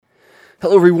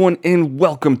Hello everyone and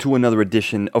welcome to another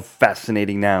edition of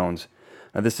Fascinating Nouns.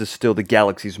 Now this is still the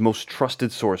galaxy's most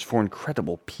trusted source for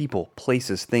incredible people,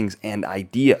 places, things, and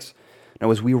ideas. Now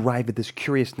as we arrive at this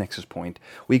curious nexus point,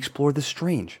 we explore the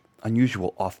strange,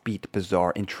 unusual, offbeat,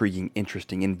 bizarre, intriguing,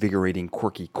 interesting, invigorating,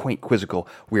 quirky, quaint, quizzical,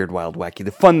 weird, wild, wacky,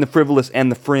 the fun, the frivolous,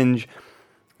 and the fringe,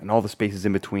 and all the spaces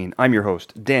in between. I'm your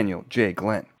host, Daniel J.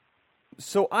 Glenn.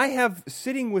 So I have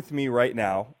sitting with me right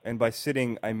now, and by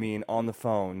sitting I mean on the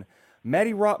phone,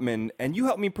 Maddie Rotman, and you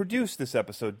helped me produce this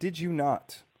episode, did you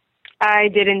not? I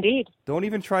did indeed. Don't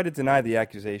even try to deny the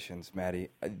accusations, Maddie.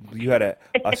 You had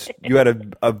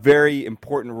a very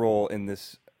important role in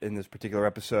this particular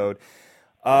episode.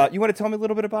 You want to tell me a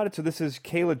little bit about it? So this is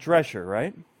Kayla Drescher,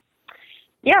 right?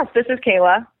 Yes, this is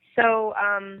Kayla. So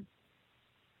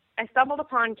I stumbled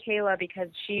upon Kayla because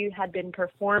she had been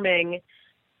performing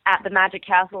at the Magic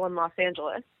Castle in Los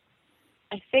Angeles.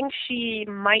 I think she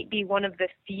might be one of the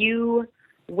few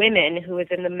women who is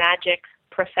in the magic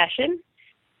profession.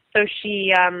 So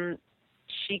she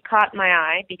caught my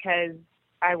eye because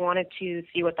I wanted to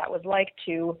see what that was like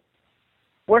to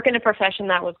work in a profession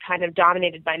that was kind of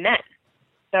dominated by men.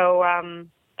 So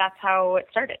that's how it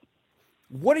started.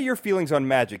 What are your feelings on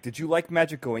magic? Did you like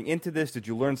magic going into this? Did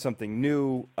you learn something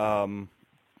new?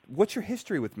 What's your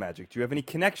history with magic? Do you have any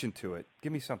connection to it?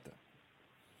 Give me something.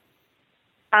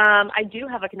 I do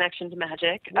have a connection to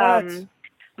magic. What?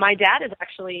 My dad is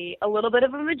actually a little bit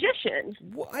of a magician.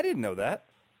 Well, I didn't know that.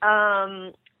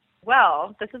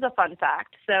 Well, this is a fun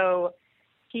fact. So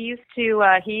he's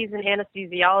an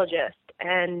anesthesiologist,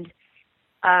 and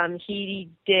he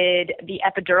did the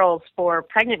epidurals for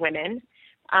pregnant women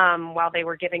while they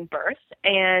were giving birth.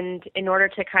 And in order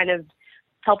to kind of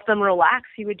help them relax,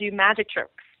 he would do magic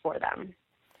tricks for them.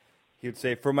 He would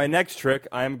say, for my next trick,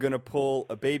 I'm going to pull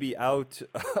a baby out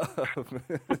of...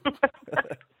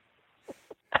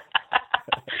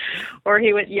 Or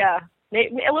he would,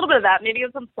 maybe, a little bit of that. Maybe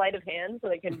with some sleight of hand so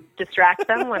they can distract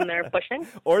them when they're pushing.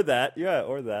 Or that.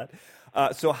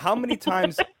 So how many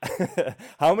times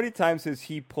has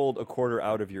he pulled a quarter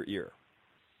out of your ear?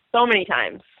 So many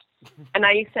times. And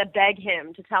I used to beg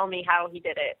him to tell me how he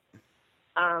did it.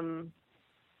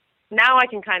 Now I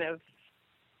can kind of...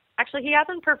 Actually, he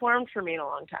hasn't performed for me in a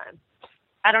long time.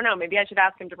 I don't know. Maybe I should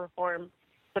ask him to perform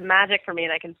some magic for me,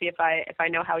 and I can see if I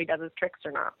know how he does his tricks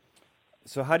or not.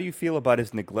 So how do you feel about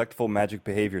his neglectful magic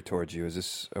behavior towards you?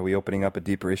 Are we opening up a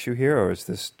deeper issue here, or is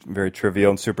this very trivial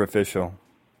and superficial?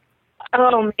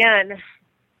 Oh, man.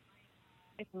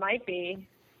 It might be.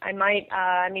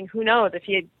 I mean, who knows? If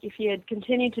he had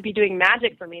continued to be doing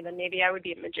magic for me, then maybe I would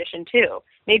be a magician too.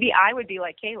 Maybe I would be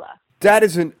like Kayla. That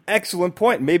is an excellent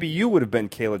point. Maybe you would have been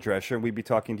Kayla Drescher, and we'd be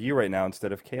talking to you right now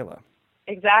instead of Kayla.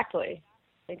 Exactly.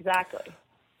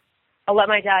 I'll let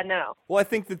my dad know. Well, I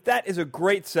think that is a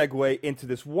great segue into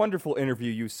this wonderful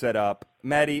interview you set up.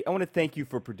 Maddie, I want to thank you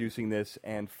for producing this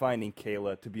and finding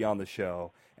Kayla to be on the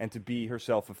show and to be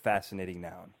herself a fascinating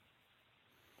noun.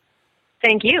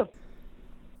 Thank you.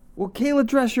 Well, Kayla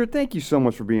Drescher, thank you so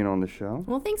much for being on the show.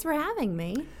 Well, thanks for having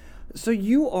me. So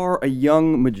you are a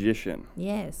young magician.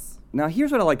 Yes. Now,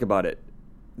 here's what I like about it.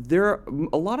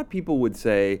 A lot of people would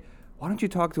say, why don't you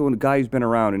talk to a guy who's been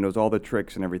around and knows all the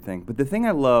tricks and everything? But the thing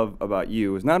I love about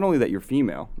you is not only that you're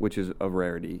female, which is a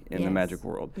rarity in the magic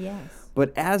world,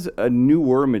 but as a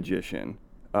newer magician,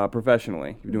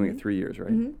 professionally, you're doing it 3 years,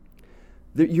 right?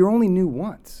 Mm-hmm. You're only new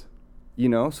once,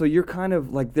 So you're kind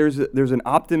of like, there's an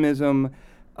optimism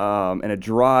and a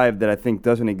drive that I think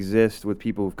doesn't exist with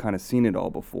people who've kind of seen it all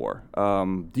before.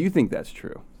 Do you think that's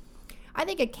true? I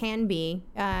think it can be.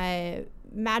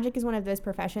 Magic is one of those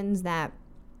professions that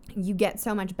you get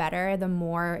so much better the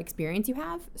more experience you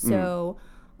have. So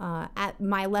at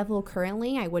my level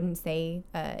currently, I wouldn't say,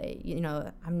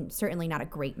 I'm certainly not a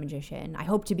great magician. I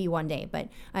hope to be one day, but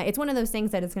it's one of those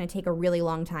things that it's going to take a really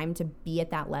long time to be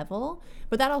at that level.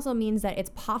 But that also means that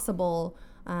it's possible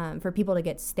for people to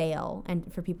get stale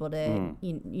and for people to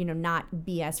not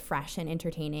be as fresh and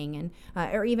entertaining and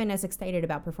or even as excited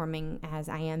about performing as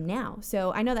I am now.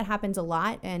 So I know that happens a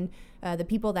lot, and the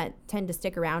people that tend to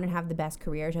stick around and have the best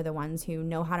careers are the ones who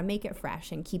know how to make it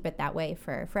fresh and keep it that way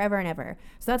for forever and ever.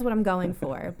 So that's what I'm going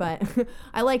for. But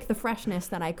I like the freshness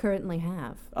that I currently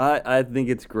have. I think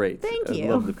it's great. Thank you. I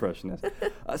love the freshness.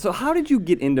 So how did you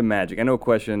get into magic? I know a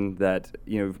question that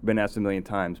you've been asked a million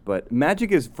times, but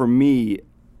magic is, for me,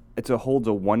 holds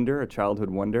a wonder, a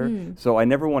childhood wonder. So I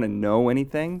never want to know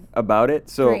anything about it.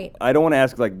 So Great. I don't want to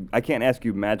ask, I can't ask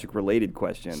you magic related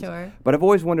questions. Sure. But I've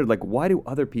always wondered, why do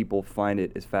other people find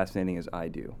it as fascinating as I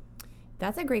do?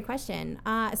 That's a great question.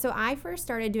 So I first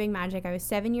started doing magic. I was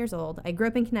 7 years old. I grew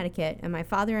up in Connecticut, and my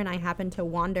father and I happened to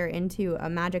wander into a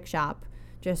magic shop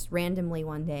just randomly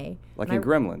one day. Like in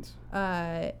Gremlins.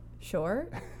 Sure.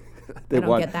 I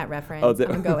don't get that reference. I'm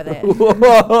going to go with it.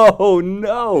 Whoa,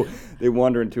 no. They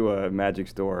wander into a magic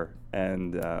store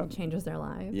and... it changes their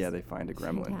lives. Yeah, they find a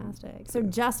gremlin. Fantastic. So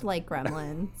just like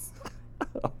Gremlins.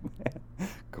 Oh, man.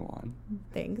 Go on.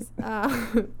 Thanks.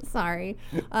 Sorry.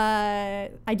 I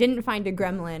didn't find a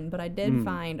gremlin, but I did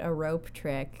find a rope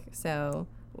trick. So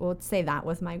we'll say that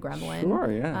was my gremlin.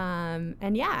 Sure, yeah.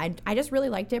 And yeah, I just really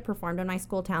liked it. Performed on my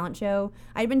school talent show.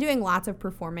 I'd been doing lots of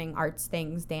performing arts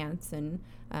things, dance and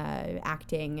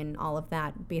acting and all of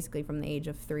that, basically from the age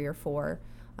of 3 or 4.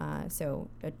 So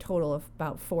a total of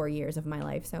about 4 years of my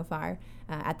life so far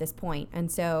at this point. And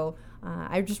so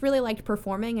I just really liked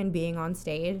performing and being on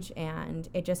stage. And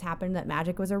it just happened that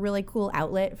magic was a really cool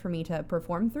outlet for me to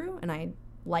perform through. And I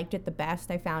liked it the best.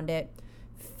 I found it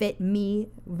fit me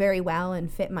very well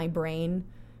and fit my brain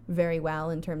very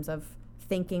well in terms of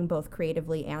thinking both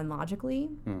creatively and logically.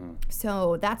 Mm-hmm.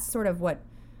 So that's sort of what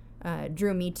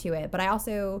drew me to it. But I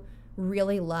also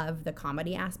really love the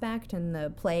comedy aspect and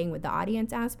the playing with the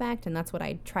audience aspect, and that's what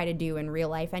I try to do in real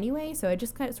life anyway, so it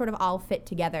just kind of sort of all fit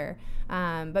together.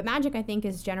 But magic, I think,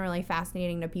 is generally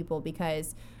fascinating to people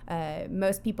because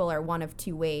most people are one of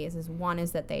two ways. One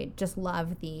is that they just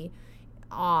love the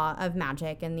awe of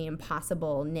magic and the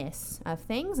impossibleness of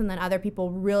things, and then other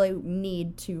people really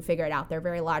need to figure it out. They're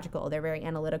very logical, they're very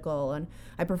analytical, and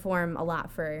I perform a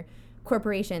lot for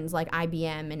corporations like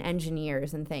IBM and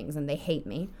engineers and things, and they hate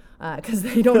me because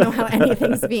they don't know how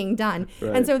anything's being done.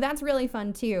 Right. And so that's really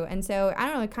fun too. And so I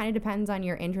don't know, it kind of depends on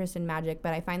your interest in magic,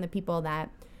 but I find the people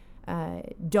that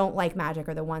don't like magic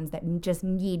are the ones that just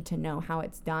need to know how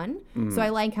it's done. Mm. So I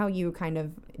like how you kind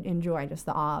of enjoy just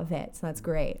the awe of it. So that's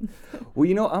great. Well,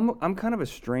 you know, I'm kind of a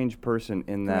strange person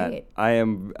in that I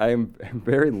am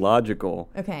very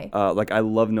logical. Okay. Like I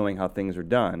love knowing how things are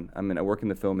done. I mean, I work in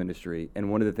the film industry,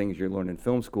 and one of the things you learn in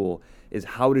film school is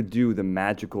how to do the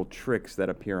magical tricks that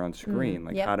appear on screen,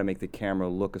 like how to make the camera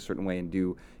look a certain way and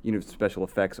do, you know, special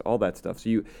effects, all that stuff. So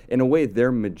you, in a way, they're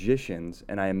magicians,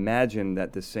 and I imagine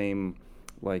that the same,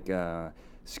 like,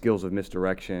 skills of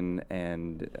misdirection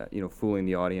and, you know, fooling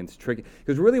the audience, trick.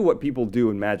 Because really what people do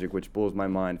in magic, which blows my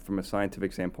mind from a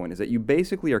scientific standpoint, is that you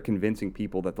basically are convincing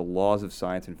people that the laws of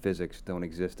science and physics don't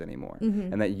exist anymore,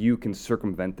 and that you can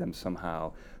circumvent them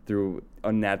somehow through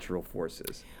unnatural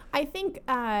forces. I think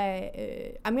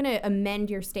I'm going to amend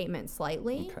your statement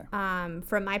slightly. Okay.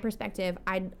 From my perspective,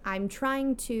 I'm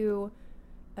trying to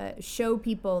show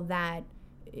people that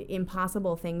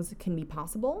impossible things can be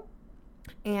possible.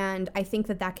 And I think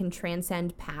that can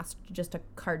transcend past just a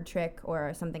card trick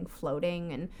or something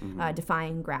floating and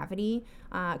defying gravity.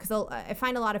 Because I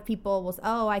find a lot of people will say,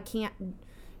 oh, I can't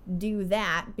do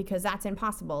that because that's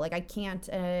impossible. Like I can't,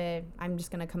 I'm just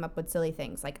going to come up with silly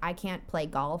things. Like I can't play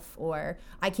golf or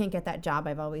I can't get that job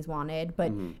I've always wanted.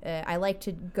 But I like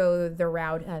to go the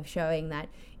route of showing that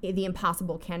the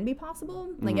impossible can be possible.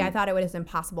 Like I thought it was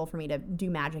impossible for me to do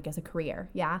magic as a career.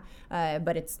 Yeah.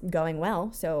 But it's going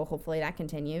well. So hopefully that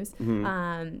continues.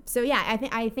 So yeah,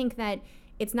 I think that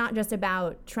it's not just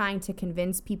about trying to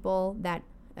convince people that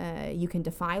you can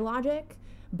defy logic,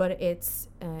 but it's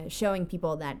showing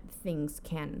people that things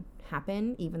can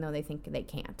happen even though they think they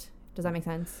can't. Does that make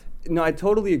sense? No, I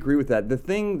totally agree with that. The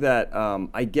thing that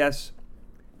I guess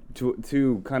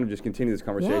to kind of just continue this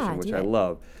conversation, which I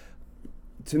love,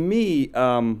 to me,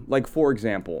 like for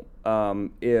example,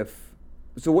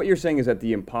 so what you're saying is that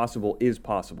the impossible is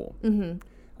possible.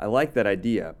 I like that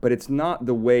idea, but it's not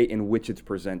the way in which it's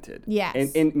presented.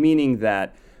 Yes. And meaning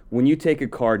that when you take a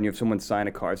card and you have someone sign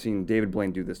a card, I've seen David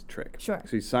Blaine do this trick. Sure.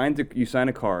 So you sign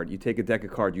a card, you take a deck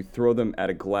of cards, you throw them at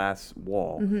a glass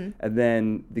wall, and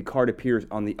then the card appears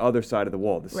on the other side of the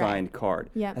wall, the signed card.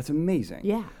 Yeah. That's amazing.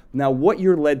 Yeah. Now, what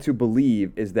you're led to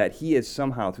believe is that he has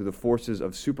somehow, through the forces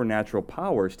of supernatural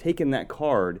powers, taken that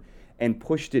card and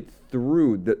pushed it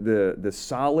through the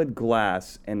solid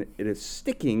glass, and it is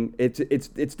sticking.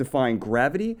 It's defying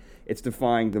gravity. It's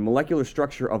defying the molecular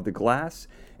structure of the glass,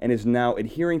 and is now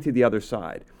adhering to the other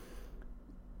side.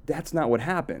 That's not what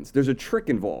happens. There's a trick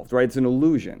involved, right? It's an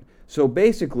illusion. So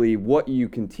basically, what you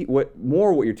can what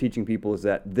you're teaching people is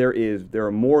that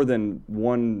there's more than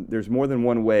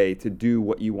one way to do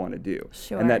what you want to do,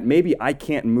 Sure. and that maybe I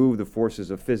can't move the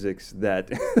forces of physics that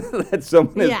that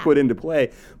someone has put into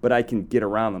play, but I can get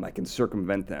around them. I can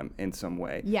circumvent them in some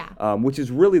way. Yeah. Which is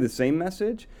really the same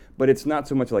message, but it's not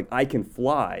so much like I can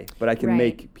fly, but I can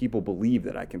make people believe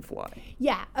that I can fly.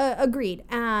 Yeah, agreed.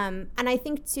 And I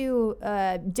think too,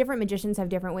 different magicians have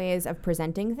different ways of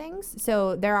presenting things.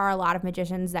 So there are a lot of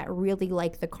magicians that really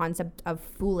like the concept of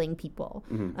fooling people,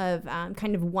 of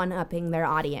kind of one-upping their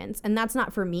audience. And that's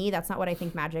not for me. That's not what I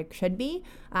think magic should be.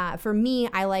 For me,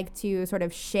 I like to sort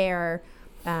of share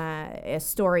a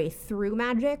story through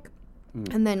magic.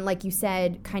 And then, like you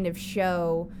said, kind of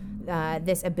show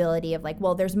this ability of like,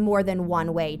 well, there's more than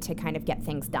one way to kind of get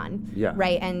things done. Yeah.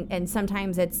 Right. And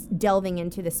sometimes it's delving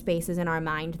into the spaces in our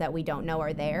mind that we don't know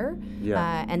are there.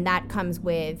 Yeah. And that comes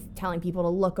with telling people to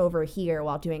look over here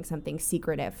while doing something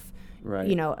secretive. Right.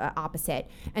 You know, opposite.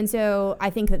 And so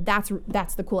I think that's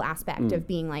the cool aspect of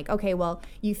being like, okay, well,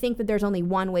 you think that there's only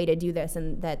one way to do this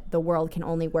and that the world can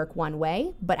only work one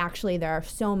way, but actually there are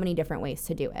so many different ways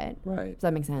to do it. Right. Does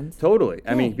that make sense? Totally.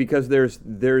 I mean, because there's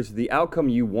the outcome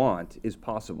you want is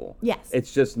possible. Yes.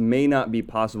 It's just may not be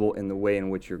possible in the way in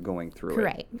which you're going through it.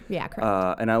 Correct. Yeah,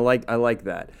 correct. And I like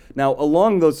that. Now,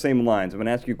 along those same lines, I'm going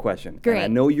to ask you a question. Great. And I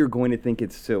know you're going to think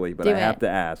it's silly, but Do I have it. to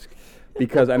ask.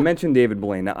 Because I mentioned David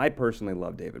Blaine. Now, I personally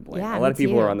love David Blaine. Yeah, a lot me of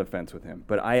people too. are on the fence with him,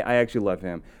 but I actually love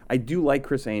him. I do like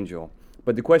Chris Angel,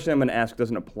 but the question I'm going to ask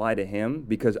doesn't apply to him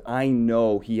because I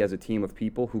know he has a team of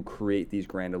people who create these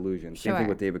grand illusions. Same thing Sure.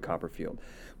 with David Copperfield.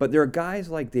 But there are guys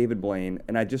like David Blaine,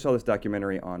 and I just saw this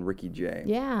documentary on Ricky Jay.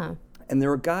 Yeah. And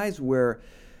there are guys where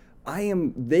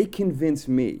they convince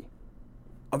me,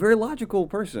 a very logical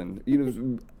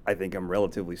person, I think I'm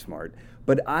relatively smart,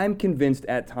 but I'm convinced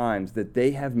at times that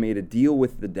they have made a deal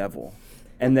with the devil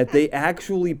and that they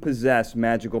actually possess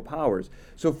magical powers.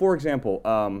 So for example,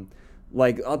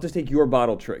 I'll just take your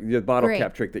bottle trick, the bottle Great.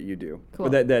 cap trick that you do, Cool.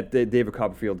 that David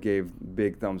Copperfield gave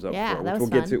big thumbs up Yeah, for, that which was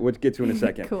we'll fun. get to in a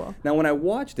second. Cool. Now, when I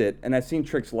watched it and I've seen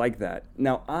tricks like that,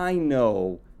 now I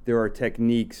know there are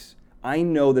techniques. I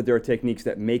know that there are techniques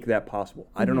that make that possible.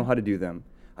 I don't know how to do them.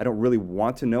 I don't really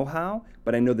want to know how,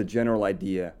 but I know the general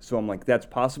idea. So I'm like, that's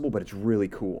possible, but it's really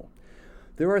cool.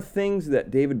 There are things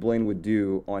that David Blaine would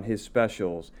do on his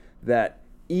specials that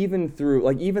even through,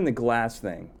 like even the glass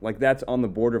thing, like that's on the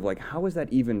border of like, how is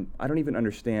that even, I don't even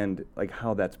understand like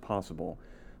how that's possible.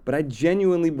 But I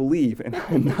genuinely believe, and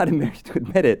I'm not embarrassed to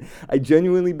admit it, I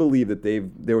genuinely believe that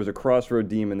there was a crossroad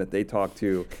demon that they talked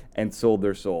to and sold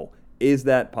their soul. Is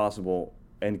that possible?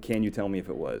 And can you tell me if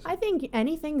it was? I think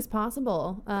anything's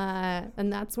possible,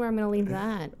 and that's where I'm going to leave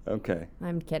that. Okay.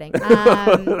 I'm kidding.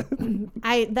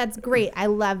 That's great. I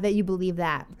love that you believe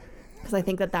that because I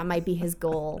think that might be his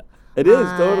goal. It is,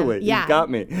 totally. Yeah. You've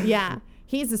got me. Yeah.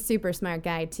 He's a super smart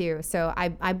guy, too. So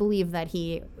I believe that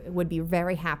he would be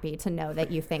very happy to know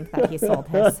that you think that he sold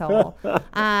his soul.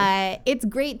 It's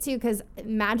great, too, because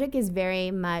magic is very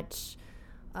much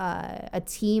a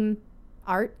team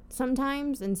art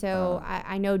sometimes. And so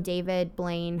I know David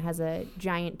Blaine has a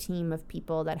giant team of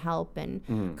people that help,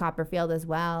 and Copperfield as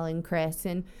well, and Chris.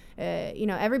 And,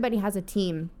 everybody has a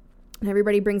team, and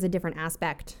everybody brings a different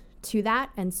aspect to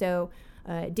that. And so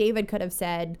David could have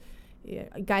said,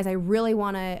 guys, I really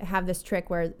want to have this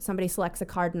trick where somebody selects a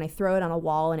card and I throw it on a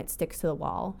wall and it sticks to the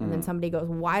wall. And then somebody goes,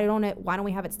 why don't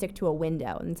we have it stick to a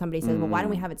window? And somebody says, well, why don't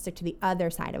we have it stick to the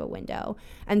other side of a window?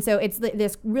 And so it's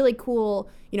this really cool,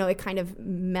 it kind of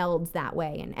melds that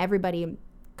way, and everybody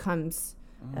comes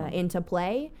into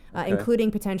play,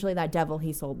 including potentially that devil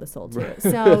he sold the soul to.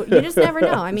 So you just never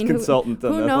know. I mean,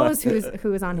 who knows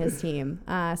who's on his team?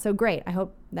 So great. I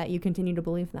hope that you continue to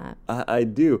believe that. I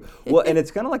do. Well, and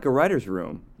it's kind of like a writer's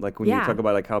room. Like when you Yeah. talk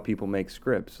about like how people make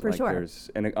scripts. For like sure.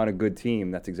 And on a good team,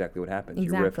 that's exactly what happens.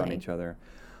 You riff on Exactly. each other.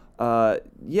 Are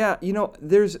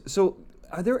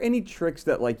there any tricks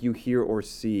that like you hear or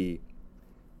see?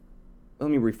 Let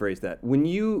me rephrase that. When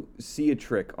you see a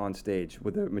trick on stage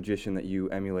with a magician that you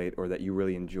emulate or that you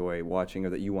really enjoy watching or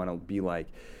that you want to be like,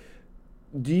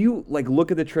 do you like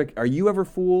look at the trick? Are you ever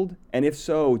fooled? And if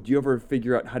so, do you ever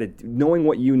figure out how to, knowing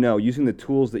what you know, using the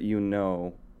tools that you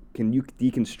know, can you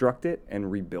deconstruct it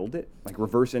and rebuild it? Like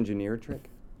reverse engineer a trick?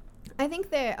 I think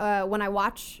that when I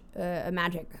watch a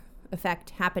magic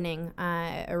effect happening,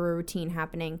 or a routine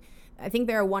happening, I think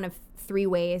there are one of three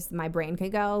ways my brain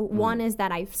could go. One is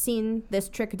that I've seen this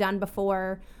trick done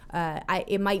before.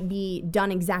 It might be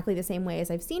done exactly the same way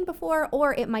as I've seen before,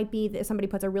 or it might be that somebody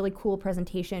puts a really cool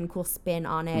presentation, cool spin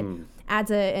on it, adds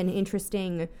an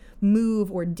interesting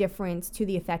move or difference to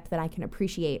the effect that I can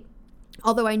appreciate.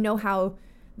 although I know how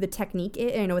the technique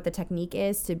is, I know what the technique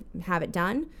is to have it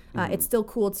done. It's still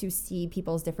cool to see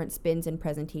people's different spins and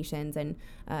presentations and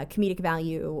comedic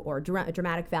value or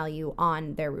dramatic value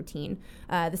on their routine.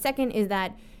 The second is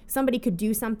that somebody could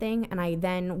do something and I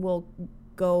then will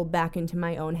go back into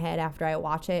my own head after I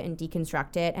watch it and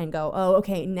deconstruct it and go, oh,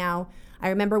 okay, now I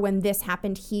remember when this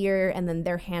happened here and then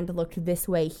their hand looked this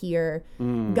way here.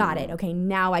 Got it. Okay,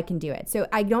 now I can do it. So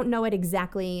I don't know it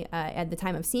exactly at the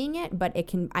time of seeing it, but I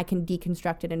can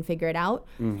deconstruct it and figure it out.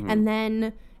 And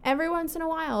then every once in a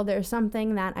while, there's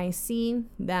something that I see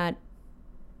that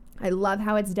I love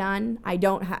how it's done. I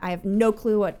have no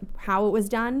clue how it was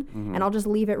done, and I'll just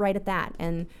leave it right at that.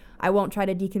 And I won't try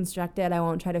to deconstruct it. I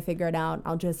won't try to figure it out.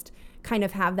 I'll just kind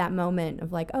of have that moment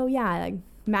of like, oh yeah, like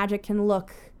magic can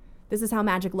look. This is how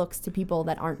magic looks to people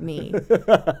that aren't me.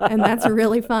 And that's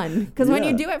really fun. Because when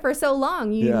you do it for so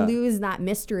long, you lose that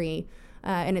mystery.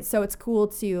 And it's cool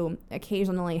to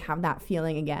occasionally have that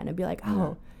feeling again and be like,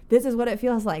 oh, this is what it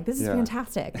feels like. This is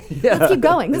fantastic. Let's keep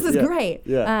going. This is great.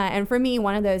 And for me,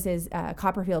 one of those is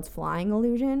Copperfield's flying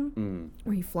illusion,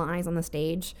 where he flies on the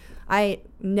stage. I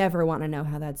never want to know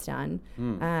how that's done.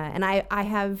 And I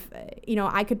have,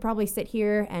 I could probably sit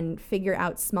here and figure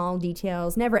out small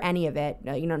details, never any of it,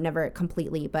 never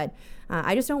completely, but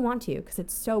I just don't want to because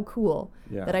it's so cool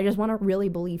that I just want to really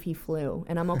believe he flew,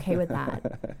 and I'm okay with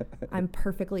that. I'm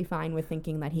perfectly fine with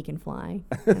thinking that he can fly,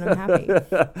 and I'm happy.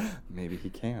 Maybe he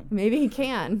can. Maybe he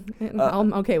can.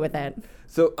 I'm okay with it.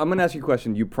 So I'm going to ask you a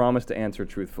question. You promised to answer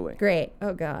truthfully. Great.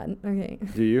 Oh, God. Okay.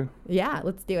 Do you? Yeah,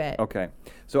 let's do it. Okay.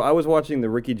 So I was watching the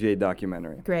Ricky Jay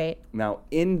documentary. Great. Now,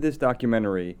 in this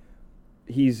documentary,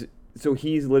 he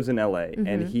lives in L.A.,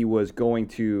 and he was going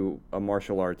to a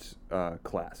martial arts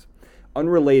class.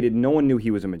 Unrelated, no one knew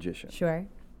he was a magician. Sure.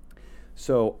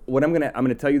 So what I'm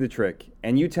gonna tell you the trick,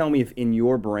 and you tell me if in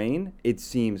your brain it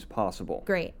seems possible.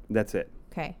 Great. That's it.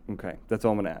 Okay. Okay. That's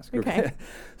all I'm gonna ask. Okay.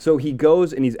 So he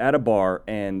goes and he's at a bar,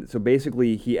 and so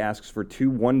basically he asks for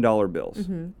two $1 bills,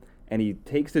 and he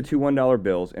takes the two $1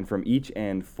 bills and from each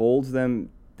end folds them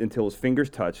until his fingers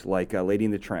touch, like Lady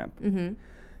and the Tramp.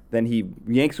 Then he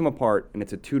yanks them apart, and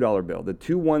it's a $2 bill. The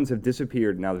two ones have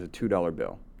disappeared. Now there's a $2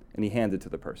 bill, and he hands it to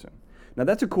the person. Now,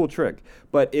 that's a cool trick,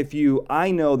 but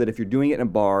I know that if you're doing it in a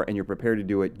bar and you're prepared to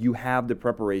do it, you have the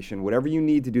preparation. Whatever you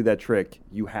need to do that trick,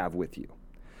 you have with you.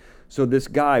 So this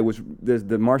guy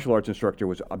the martial arts instructor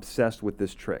was obsessed with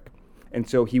this trick. And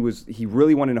so he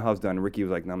really wanted to know how it's done. And Ricky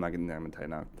was like, no, I'm not getting there. I'm going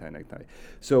to tie it.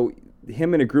 So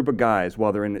him and a group of guys,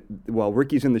 while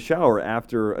Ricky's in the shower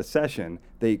after a session,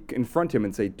 they confront him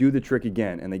and say, do the trick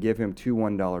again. And they give him two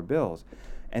 $1 bills.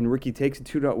 And Ricky takes the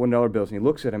two $1 bills and he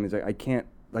looks at him and he's like, I can't.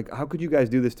 Like, how could you guys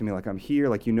do this to me? Like, I'm here,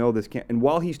 like, this can't. And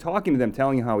while he's talking to them,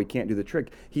 telling you how he can't do the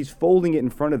trick, he's folding it in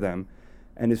front of them,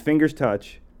 and his fingers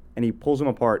touch, and he pulls them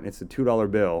apart, and it's a $2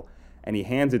 bill, and he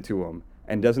hands it to him,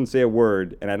 and doesn't say a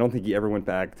word, and I don't think he ever went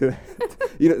back to,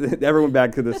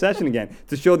 the session again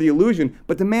to show the illusion.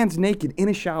 But the man's naked in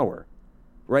a shower,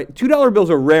 right? $2 bills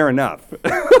are rare enough,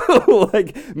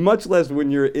 like, much less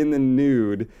when you're in the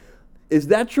nude. Is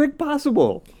that trick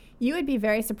possible? You would be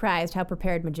very surprised how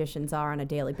prepared magicians are on a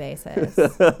daily basis.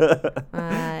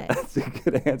 That's a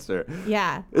good answer.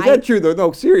 Yeah. Is that true though?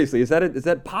 No, seriously. Is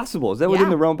that possible? Is that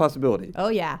within the realm of possibility? Oh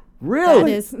yeah.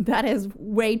 Really? That is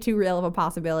way too real of a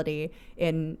possibility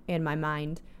in my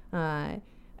mind.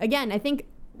 Again, I think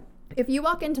if you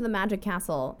walk into the Magic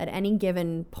Castle at any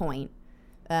given point,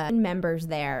 members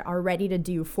there are ready to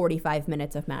do 45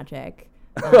 minutes of magic.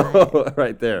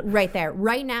 Right there.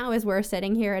 Right now, as we're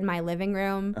sitting here in my living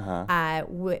room,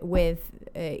 with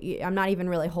I'm not even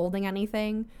really holding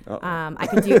anything. I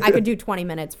could do 20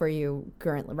 minutes for you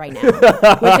currently right now,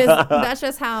 that's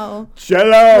just how.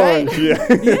 Challenge.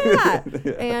 Right? Yeah.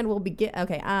 And we'll begin.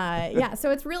 Okay. Yeah.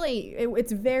 So it's really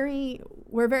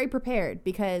we're very prepared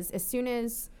because as soon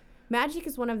as magic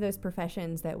is one of those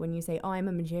professions that when you say, oh, I'm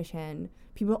a magician,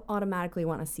 people automatically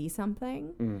want to see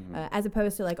something, as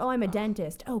opposed to like, oh, I'm a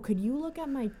dentist. Oh, could you look at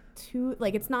my tooth?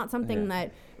 Like, it's not something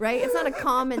that, right? It's not a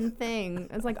common thing.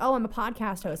 It's like, oh, I'm a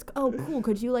podcast host. Oh, cool.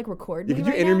 Could you like record me? Could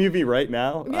you interview me right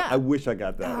now? Yeah. I wish I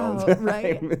got that all the time.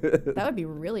 Right? That would be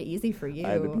really easy for you.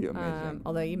 That would be amazing.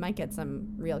 Although you might get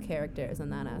some real characters in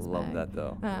that aspect. Love that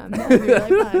though. That would be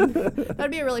really fun. That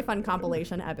would be a really fun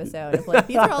compilation episode of like,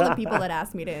 these are all the people that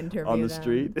asked me to interview on the them.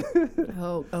 Street.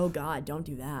 Oh God, don't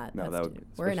do that. No,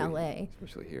 we're in LA.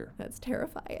 Especially here. That's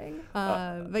terrifying.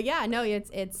 But yeah, no,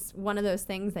 it's one of those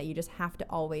things that you just have to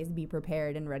always be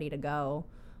prepared and ready to go.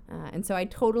 And so I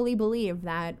totally believe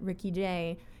that Ricky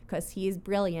Jay, because he's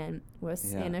brilliant,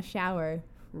 was in a shower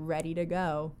ready to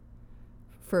go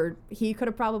he could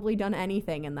have probably done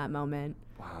anything in that moment.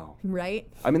 Wow.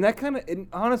 Right? I mean, that kind of,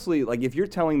 honestly, like, if you're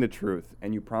telling the truth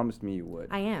and you promised me you would.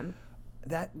 I am.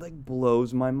 That, like,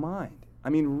 blows my mind.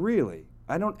 I mean, really.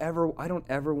 I don't ever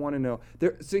want to know.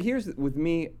 So here's, with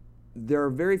me, there are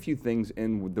very few things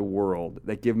in the world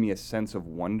that give me a sense of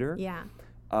wonder. Yeah.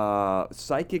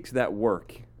 Psychics that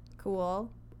work.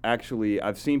 Cool. Actually,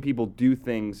 I've seen people do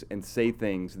things and say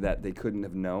things that they couldn't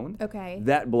have known. Okay.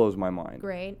 That blows my mind.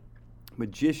 Great.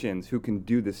 Magicians who can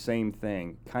do the same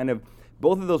thing, kind of,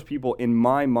 both of those people, in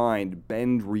my mind,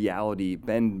 bend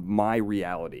my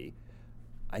reality.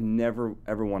 I never,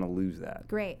 ever want to lose that.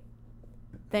 Great.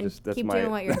 Then That's keep my,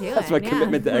 doing what you're doing. That's my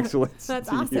commitment to excellence. That's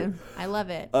to awesome. you. I love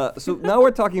it. So now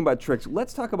we're talking about tricks.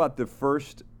 Let's talk about the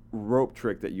first rope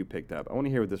trick that you picked up. I want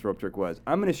to hear what this rope trick was.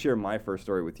 I'm going to share my first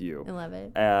story with you. I love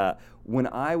it. When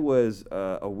I was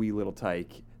a wee little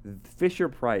tyke,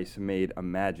 Fisher-Price made a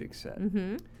magic set.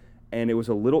 Mm-hmm. And it was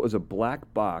a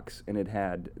black box, and it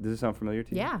had, does it sound familiar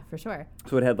to you? Yeah, for sure.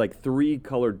 So it had like 3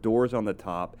 colored doors on the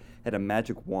top, had a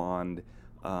magic wand,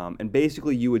 and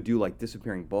basically you would do like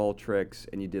disappearing ball tricks,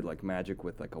 and you did like magic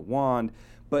with like a wand.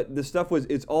 But the stuff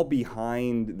it's all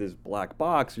behind this black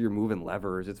box, so you're moving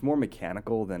levers. It's more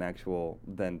mechanical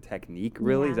than technique,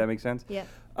 really. Yeah. Does that make sense? Yeah.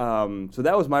 So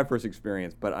that was my first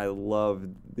experience, but I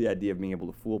loved the idea of being able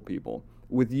to fool people.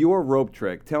 With your rope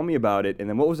trick, tell me about it, and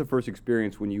then what was the first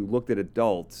experience when you looked at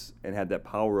adults and had that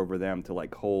power over them to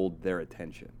like hold their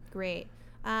attention? Great.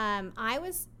 I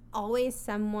was always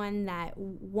someone that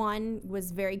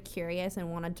was very curious and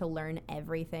wanted to learn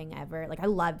everything ever. Like I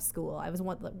loved school. I was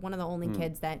one of the only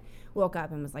kids that woke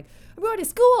up and was like, I'm going to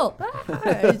school.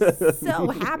 I was so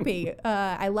happy.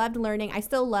 I loved learning. I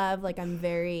still love, like, I'm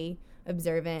very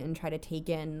observant and try to take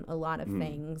in a lot of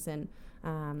things. And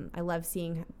I love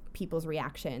seeing people's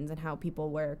reactions and how people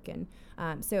work. And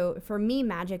so for me,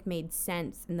 magic made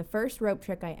sense. And the first real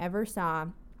trick I ever saw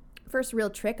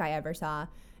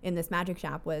in this magic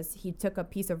shop was he took a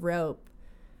piece of rope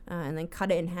and then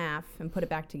cut it in half and put it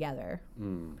back together.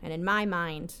 And in my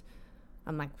mind,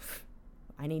 I'm like,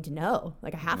 I need to know.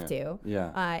 Like, I have to.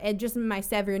 Yeah. And just my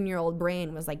 7-year-old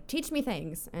brain was like, teach me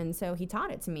things. And so he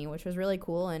taught it to me, which was really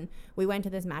cool. And we went to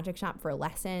this magic shop for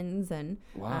lessons. And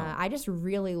I just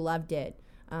really loved it.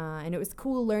 And it was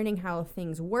cool learning how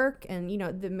things work and, you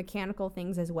know, the mechanical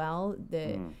things as well.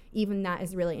 Even that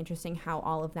is really interesting how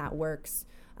all of that works.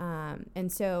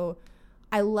 And so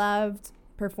I loved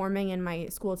performing in my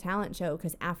school talent show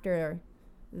because after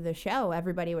the show,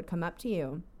 everybody would come up to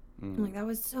you. I'm like, that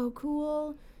was so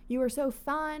cool. You were so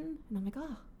fun. And I'm like,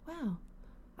 oh, wow,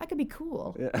 I could be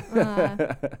cool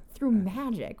through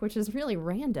magic, which is really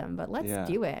random, but let's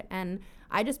do it. And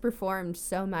I just performed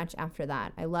so much after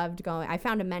that. I loved going. I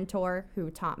found a mentor who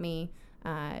taught me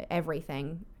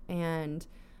everything. And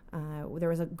there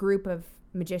was a group of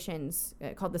magicians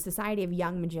called the Society of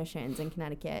Young Magicians in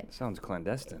Connecticut. Sounds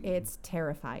clandestine. It's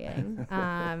terrifying.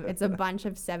 It's a bunch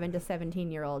of 7 to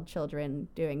 17-year-old children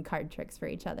doing card tricks for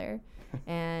each other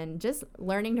and just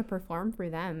learning to perform for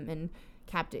them. And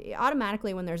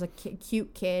automatically when there's a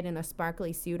cute kid in a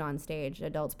sparkly suit on stage,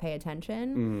 adults pay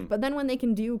attention. But then when they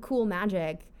can do cool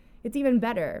magic, it's even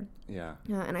better. Yeah.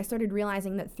 And I started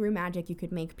realizing that through magic you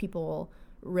could make people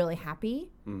really happy,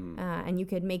 and you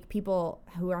could make people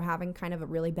who are having kind of a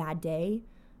really bad day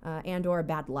and or a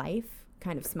bad life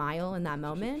kind of smile in that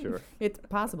moment. Sure. It's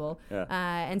possible. Yeah.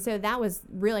 And so that was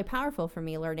really powerful for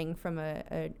me, learning from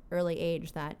a early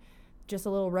age that just a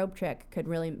little rope trick could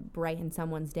really brighten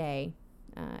someone's day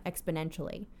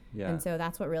exponentially. Yeah. And so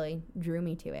that's what really drew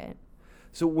me to it.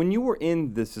 So when you were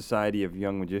in the Society of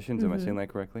Young Magicians, am I saying that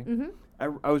correctly?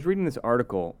 I was reading this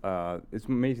article. It's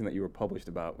amazing that you were published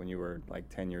about when you were like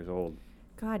 10 years old.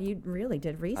 God, you really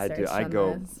did research. I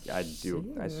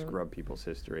do. I scrub people's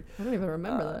history. I don't even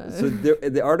remember that. So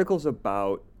the article's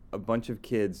about a bunch of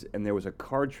kids, and there was a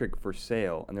card trick for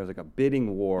sale, and there was like a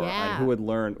bidding war on who would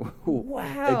learn.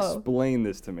 Explain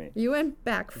this to me. You went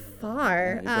back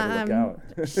far. You better look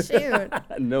out.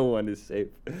 Shoot. No one is safe.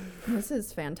 This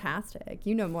is fantastic.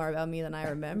 You know more about me than I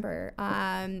remember.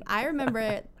 I remember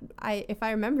it. If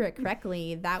I remember it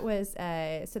correctly, that was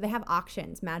so they have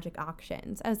auctions, magic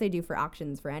auctions, as they do for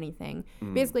auctions for anything.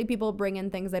 Basically, people bring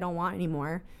in things they don't want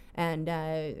anymore,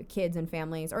 and kids and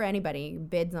families or anybody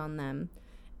bids on them.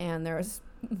 And there was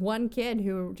one kid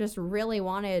who just really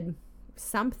wanted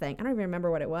something. I don't even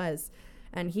remember what it was.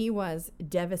 And he was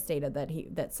devastated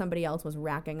that somebody else was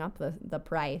racking up the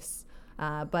price.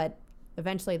 But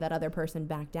eventually that other person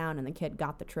backed down and the kid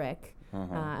got the trick.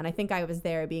 And I think I was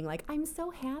there being like, I'm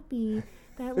so happy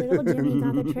that little Jimmy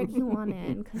got the trick he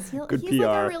wanted because he's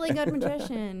like a really good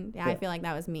magician. Yeah, I feel like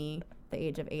that was me the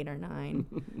age of 8 or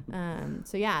 9.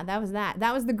 So yeah, that was that.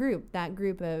 That was the group. That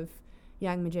group of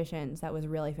young magicians. That was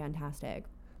really fantastic.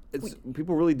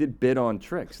 People really did bid on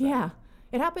tricks. Then. Yeah.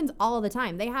 It happens all the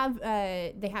time. They have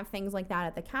things like that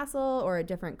at the castle or at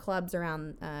different clubs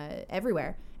around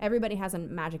everywhere. Everybody has a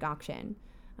magic auction.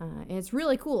 And it's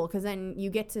really cool because then you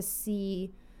get to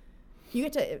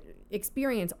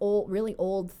experience really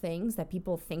old things that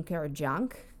people think are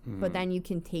junk, but then you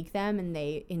can take them and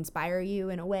they inspire you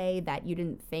in a way that you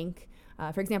didn't think.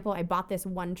 For example, I bought this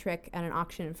one trick at an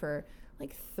auction for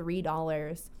like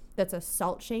 $3. That's a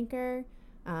salt shaker.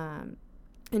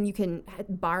 And you can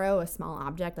borrow a small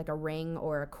object like a ring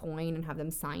or a coin and have them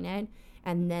sign it.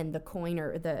 And then the coin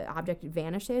or the object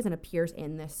vanishes and appears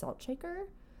in this salt shaker.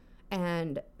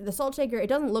 And the salt shaker, it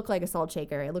doesn't look like a salt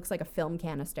shaker. It looks like a film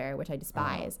canister, which I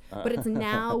despise. But it's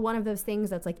now one of those things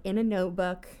that's like in a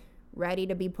notebook, ready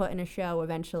to be put in a show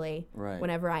eventually,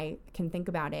 whenever I can think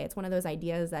about it. It's one of those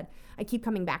ideas that I keep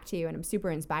coming back to and I'm super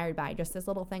inspired by. Just this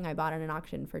little thing I bought at an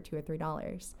auction for $2 or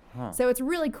 $3. So it's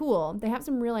really cool. They have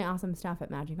some really awesome stuff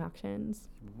at magic auctions.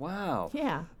 Wow.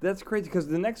 Yeah. That's crazy because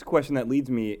the next question that leads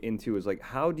me into is like,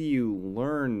 how do you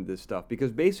learn this stuff?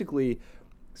 Because basically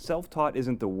self-taught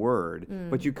isn't the word,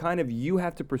 but you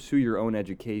have to pursue your own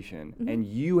education and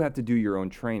you have to do your own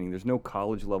training. There's no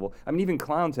college level. I mean, even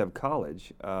clowns have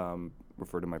college.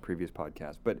 Refer to my previous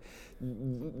podcast, but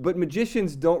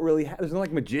magicians don't really have. There's no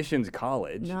like magicians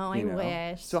college. No, I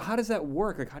wish. So how does that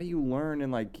work? Like, how do you learn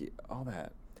and like all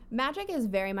that? Magic is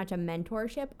very much a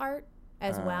mentorship art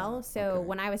as well. So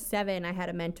when I was 7, I had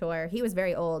a mentor. He was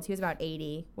very old. He was about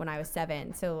 80 when I was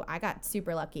 7. So I got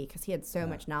super lucky because he had so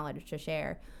much knowledge to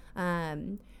share.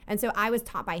 And so I was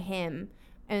taught by him.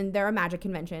 And there are magic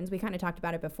conventions. We kind of talked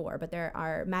about it before, but there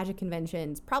are magic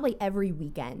conventions probably every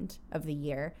weekend of the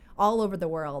year all over the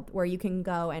world where you can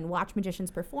go and watch magicians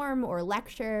perform or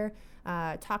lecture,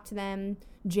 talk to them,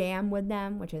 jam with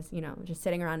them, which is, just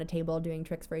sitting around a table doing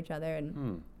tricks for each other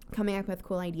and coming up with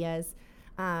cool ideas.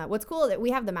 What's cool is that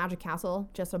we have the Magic Castle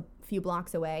just a few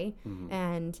blocks away,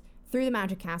 and through the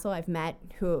Magic Castle, I've met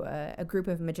a group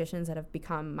of magicians that have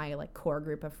become my like core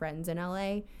group of friends in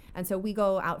LA. And so we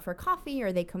go out for coffee,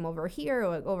 or they come over here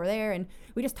or over there, and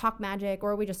we just talk magic,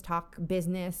 or we just talk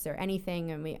business or anything,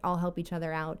 and we all help each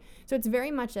other out. So it's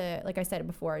very much like I said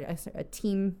before, a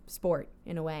team sport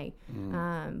in a way.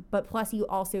 But plus, you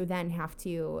also then have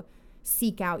to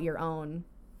seek out your own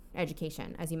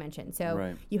education, as you mentioned.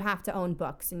 So you have to own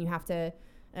books, and you have to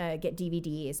get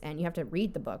DVDs, and you have to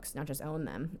read the books, not just own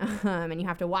them. And you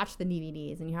have to watch the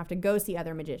DVDs, and you have to go see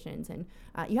other magicians, and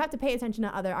you have to pay attention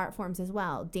to other art forms as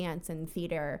well, dance and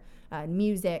theater,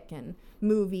 music and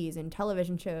movies and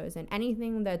television shows and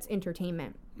anything that's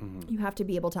entertainment. You have to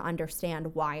be able to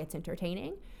understand why it's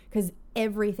entertaining, because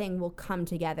everything will come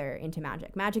together into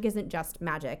magic. Magic isn't just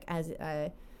magic, as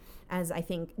I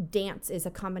think dance is a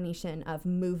combination of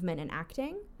movement and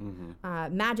acting.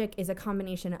 Magic is a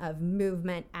combination of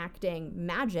movement, acting,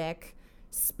 magic,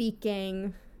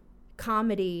 speaking,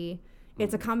 comedy.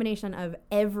 It's a combination of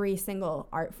every single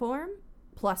art form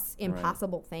plus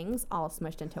impossible things all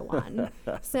smushed into one.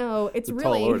 So it's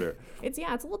really, tall order. It's a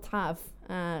little tough.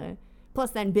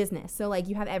 Plus then business. So like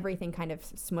you have everything kind of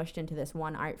smushed into this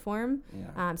one art form.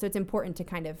 So it's important to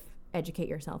kind of educate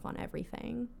yourself on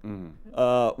everything.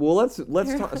 Well, let's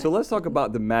talk. So let's talk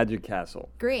about the Magic Castle.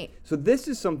 Great. So this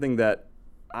is something that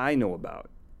I know about.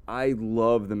 I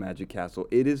love the Magic Castle.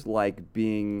 It is like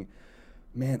being,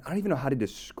 man, I don't even know how to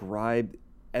describe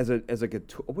what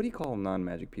do you call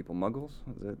non-magic people? Muggles?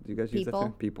 Do you guys use that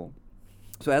term? People.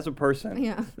 So as a person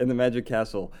in the Magic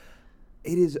Castle,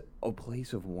 it is a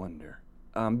place of wonder.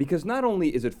 Because not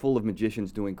only is it full of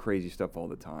magicians doing crazy stuff all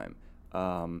the time,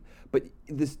 but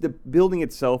the building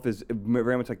itself is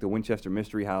very much like the Winchester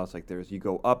Mystery House. Like you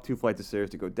go up 2 flights of stairs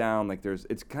to go down. Like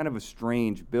it's kind of a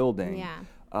strange building.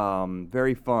 Yeah.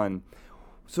 Very fun.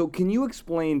 So can you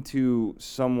explain to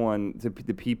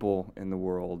the people in the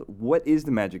world, what is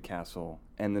the Magic Castle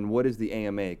and then what is the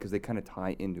AMA? Because they kind of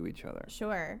tie into each other.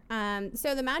 Sure.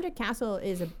 So the Magic Castle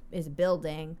is a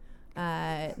building.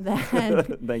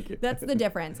 Thank you. That's the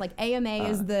difference. Like AMA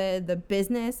is the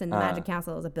business, and the Magic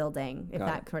Castle is a building, if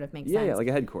that sort of makes sense. Yeah, like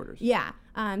a headquarters. Yeah.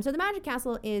 So the Magic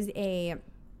Castle is a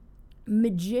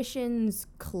magician's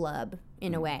club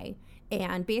in a way.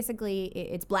 And basically,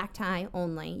 it's black tie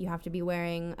only. You have to be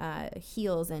wearing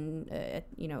heels, and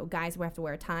guys have to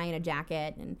wear a tie and a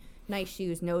jacket, and nice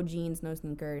shoes, no jeans, no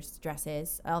sneakers,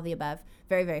 dresses, all the above.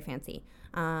 Very, very fancy.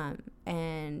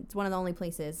 And it's one of the only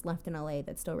places left in LA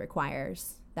that still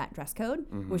requires that dress code,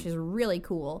 which is really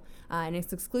cool. And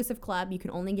it's an exclusive club. You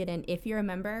can only get in if you're a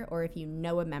member or if you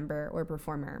know a member or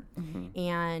performer,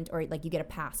 or like you get a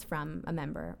pass from a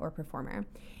member or performer.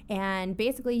 And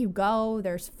basically you go,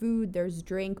 there's food, there's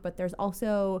drink, but there's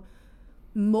also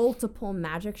multiple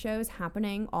magic shows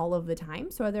happening all of the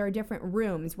time. So there are different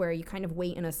rooms where you kind of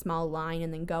wait in a small line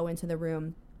and then go into the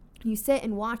room. You sit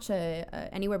and watch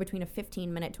anywhere between a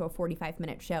 15-minute to a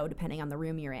 45-minute show, depending on the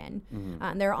room you're in.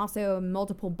 There are also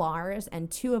multiple bars,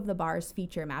 and 2 of the bars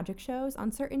feature magic shows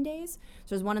on certain days.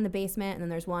 So there's one in the basement, and then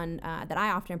there's one that I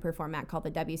often perform at called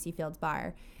the W.C. Fields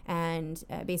Bar. And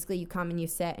basically you come and you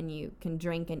sit and you can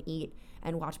drink and eat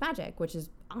and watch magic, which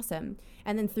is awesome.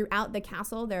 And then throughout the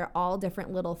castle, there are all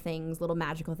different little things, little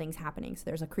magical things happening. So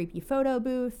there's a creepy photo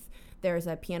booth. There's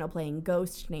a piano playing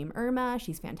ghost named Irma.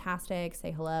 She's fantastic.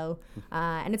 Say hello.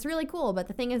 And it's really cool. But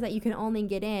the thing is that you can only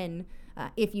get in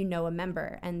if you know a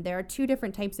member. And there are 2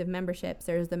 different types of memberships.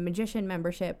 There's the magician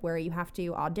membership where you have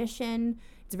to audition.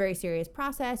 It's a very serious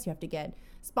process. You have to get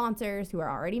sponsors who are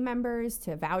already members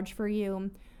to vouch for you.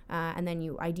 And then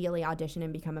you ideally audition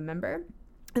and become a member.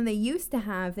 And they used to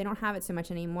have, they don't have it so much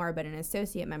anymore, but an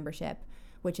associate membership,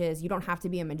 which is you don't have to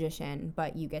be a magician,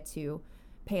 but you get to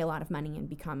pay a lot of money and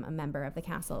become a member of the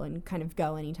castle and kind of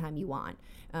go anytime you want.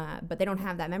 But they don't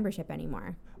have that membership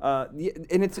anymore.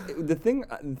 And it's the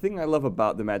thing I love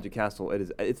about the Magic Castle.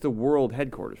 It's the world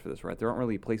headquarters for this, right? There aren't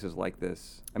really places like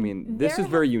this. I mean, this is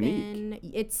very unique.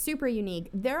 It's super unique.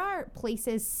 There are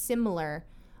places similar,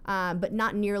 but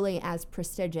not nearly as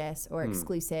prestigious or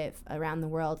exclusive around the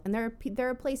world. And there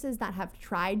are places that have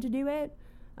tried to do it,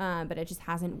 but it just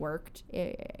hasn't worked.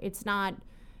 It's not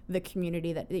the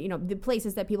community that, the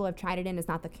places that people have tried it in is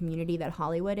not the community that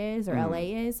Hollywood is or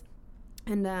LA is.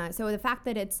 And so the fact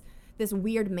that it's this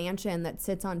weird mansion that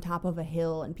sits on top of a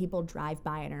hill and people drive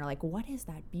by it and are like, what is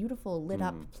that beautiful lit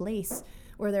up place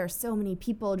where there are so many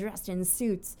people dressed in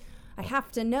suits? I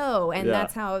have to know. And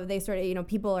that's how they sort of,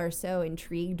 people are so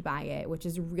intrigued by it, which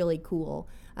is really cool.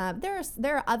 There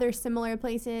are other similar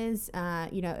places,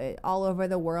 all over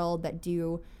the world that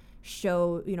do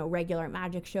show, regular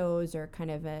magic shows or kind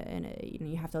of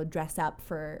you have to dress up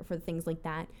for things like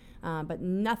that. But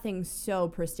nothing so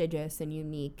prestigious and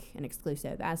unique and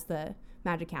exclusive as the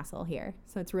Magic Castle here.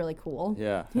 So it's really cool.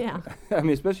 Yeah. Yeah. I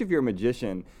mean, especially if you're a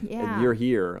magician and you're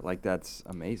here, like that's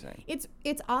amazing.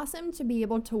 It's awesome to be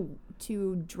able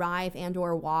to drive and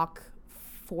or walk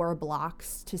 4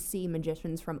 blocks to see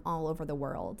magicians from all over the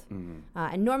world.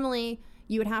 And normally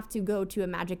you would have to go to a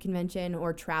magic convention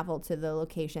or travel to the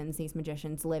locations these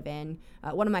magicians live in.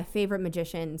 One of my favorite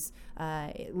magicians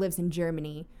lives in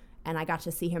Germany, and I got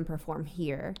to see him perform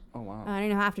here. Oh, wow. I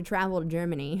didn't have to travel to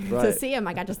Germany to see him.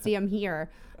 I got to see him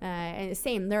here. And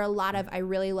same, there are a lot of, I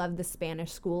really love the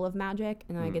Spanish school of magic,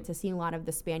 and I get to see a lot of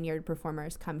the Spaniard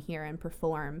performers come here and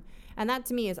perform. And that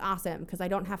to me is awesome because I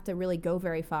don't have to really go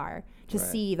very far to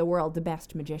see the world's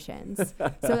best magicians.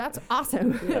 So that's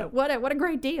awesome. What a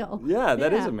great deal. Yeah,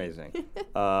 that is amazing.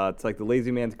 It's like the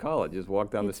lazy man's college. Just walk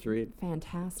down the street.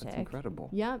 Fantastic. That's incredible.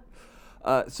 Yep.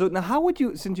 So now how would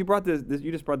you, since you brought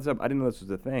you just brought this up, I didn't know this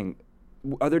was a thing.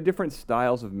 Are there different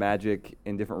styles of magic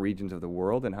in different regions of the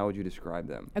world, and how would you describe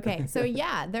them? Okay, so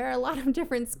there are a lot of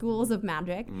different schools of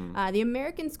magic. The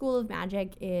American School of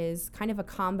Magic is kind of a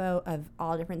combo of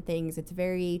all different things. It's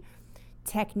very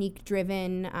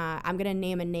technique-driven. I'm going to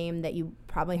name a name that you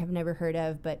probably have never heard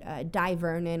of, but Di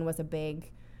Vernon was a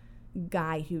big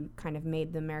guy who kind of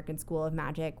made the American School of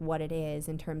Magic what it is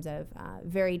in terms of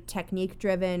very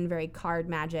technique-driven, very card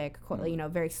magic,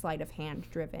 very sleight of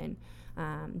hand-driven.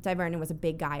 Di Vernon was a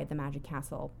big guy at the Magic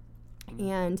Castle.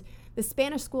 And the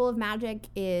Spanish School of Magic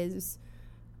is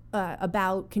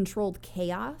about controlled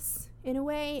chaos in a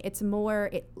way. It's more,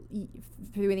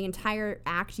 through the entire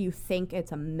act, you think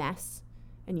it's a mess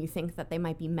and you think that they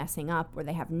might be messing up or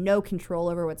they have no control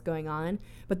over what's going on.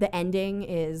 But the ending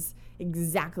is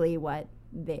exactly what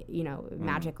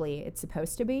magically it's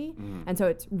supposed to be. And so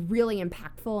it's really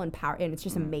impactful and and it's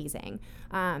just amazing.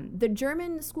 The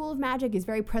German School of Magic is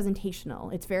very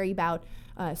presentational. It's very about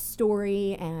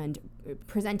story and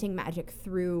presenting magic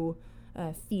through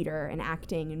theater and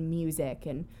acting and music.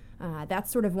 And that's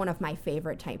sort of one of my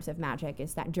favorite types of magic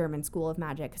is that German School of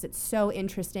Magic because it's so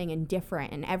interesting and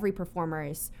different and every performer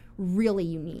is really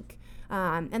unique.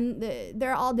 And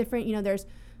they're all different. There's,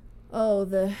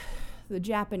 the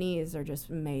Japanese are just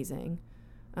amazing.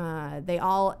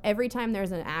 Every time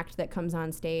there's an act that comes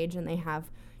on stage and they have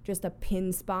just a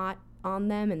pin spot on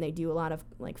them and they do a lot of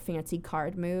like fancy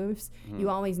card moves, you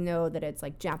always know that it's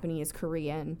like Japanese,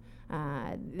 Korean.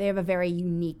 They have a very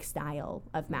unique style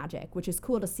of magic, which is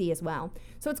cool to see as well.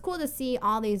 So it's cool to see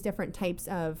all these different types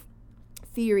of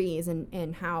theories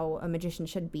and how a magician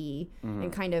should be,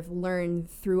 and kind of learn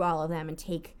through all of them and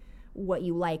take what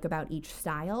you like about each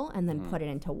style and then put it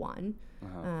into one.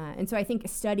 And so I think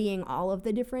studying all of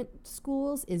the different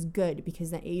schools is good,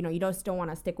 because you just don't want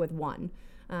to stick with one.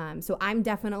 So I'm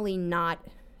definitely not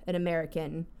an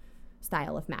American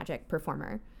style of magic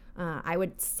performer. I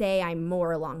would say I'm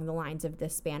more along the lines of the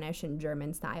Spanish and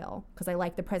German style, because I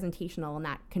like the presentational and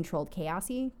that controlled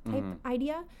chaosy type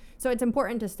idea. So it's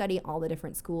important to study all the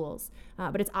different schools,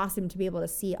 but it's awesome to be able to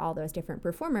see all those different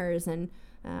performers and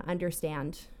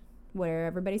understand where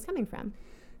everybody's coming from.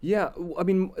 Yeah, I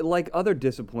mean, like other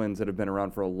disciplines that have been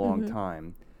around for a long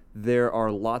time, there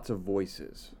are lots of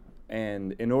voices.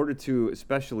 And in order to,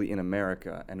 especially in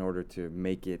America, in order to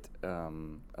make it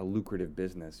a lucrative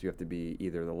business, you have to be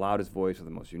either the loudest voice or the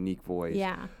most unique voice.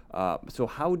 Yeah. So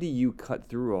how do you cut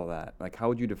through all that? Like, how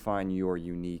would you define your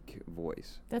unique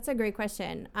voice? That's a great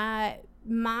question.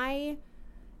 My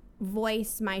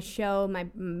voice, my show,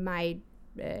 my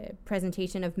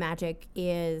presentation of magic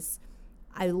is,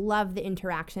 I love the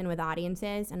interaction with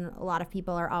audiences, and a lot of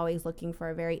people are always looking for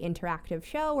a very interactive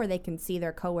show where they can see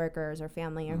their coworkers or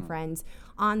family and friends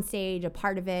on stage, a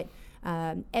part of it.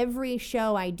 Every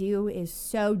show I do is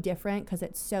so different because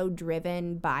it's so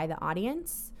driven by the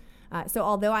audience. So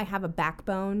although I have a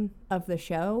backbone of the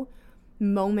show,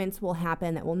 moments will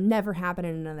happen that will never happen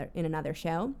in another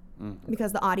show,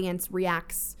 because the audience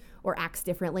reacts or acts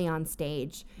differently on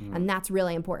stage. And that's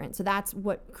really important. So that's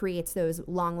what creates those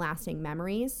long-lasting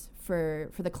memories for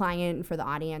the client and for the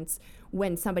audience,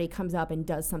 when somebody comes up and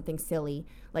does something silly,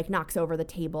 like knocks over the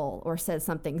table or says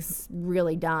something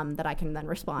really dumb that I can then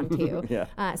respond to.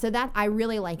 So that I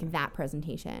really like that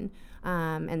presentation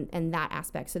and that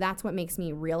aspect. So that's what makes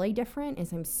me really different,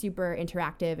 is I'm super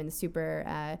interactive and super,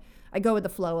 I go with the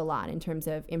flow a lot in terms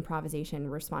of improvisation,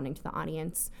 responding to the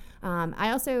audience. I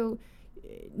also,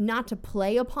 not to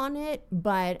play upon it,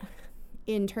 but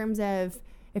in terms of,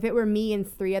 if it were me and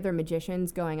 3 other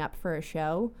magicians going up for a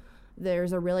show,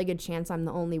 there's a really good chance I'm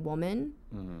the only woman.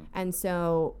 And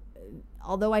so,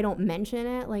 although I don't mention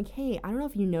it, like, hey, I don't know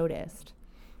if you noticed,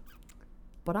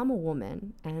 but I'm a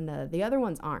woman and the other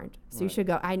ones aren't. So you should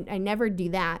go. I never do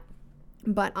that.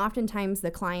 But oftentimes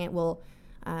the client will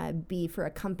be for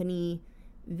a company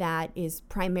that is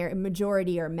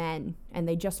majority are men, and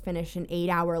they just finished an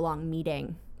 8-hour-long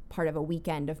meeting, part of a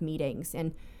weekend of meetings,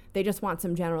 and they just want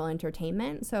some general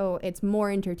entertainment. So it's more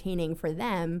entertaining for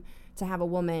them to have a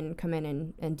woman come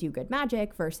in and do good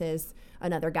magic versus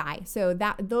another guy. So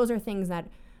those are things that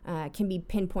can be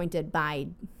pinpointed by,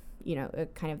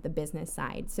 kind of the business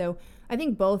side. So I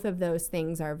think both of those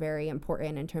things are very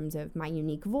important in terms of my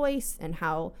unique voice and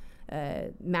how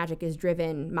magic is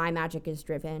driven. My magic is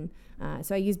driven.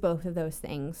 So I use both of those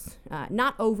things.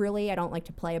 Not overly. I don't like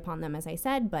to play upon them, as I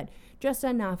said, but just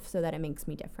enough so that it makes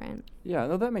me different. Yeah,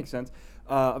 no, that makes sense.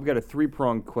 I've got a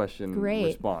 3-pronged question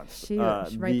response. Shoot,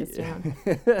 write this down.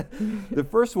 The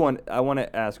first one I want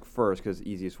to ask first, because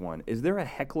easiest one. Is there a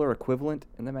heckler equivalent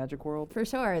in the magic world? For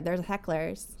sure. There's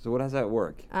hecklers. So how does that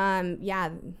work?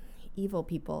 Evil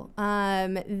people.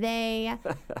 There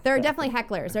are definitely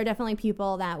hecklers. There are definitely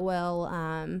people that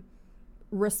will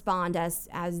respond as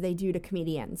they do to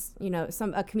comedians.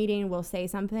 A comedian will say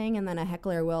something, and then a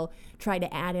heckler will try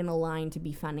to add in a line to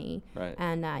be funny. Right.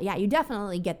 And you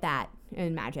definitely get that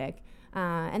in magic.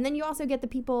 And then you also get the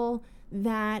people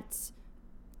that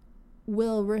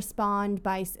will respond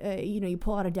by, you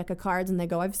pull out a deck of cards and they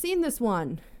go, "I've seen this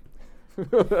one."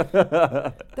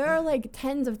 There are like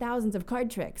tens of thousands of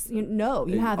card tricks. You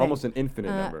haven't. Almost an infinite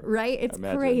number. Right? It's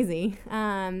crazy.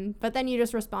 But then you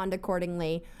just respond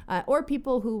accordingly. Or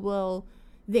people who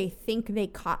they think they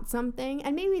caught something,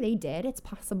 and maybe they did. It's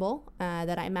possible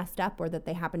that I messed up, or that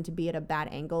they happen to be at a bad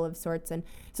angle of sorts. And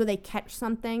so they catch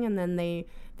something, and then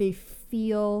they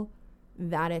feel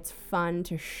that it's fun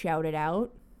to shout it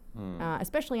out.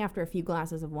 Especially after a few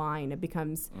glasses of wine, it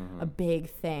becomes a big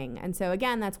thing. And so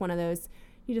again, that's one of those,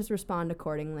 you just respond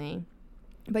accordingly.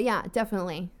 But yeah,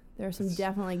 definitely. There are some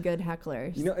definitely good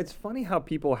hecklers. It's funny how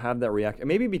people have that reaction.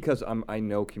 Maybe because I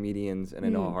know comedians and I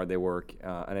know how hard they work,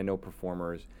 and I know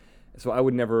performers. So I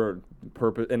would never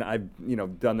and I've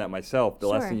done that myself. The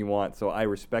last thing you want. So I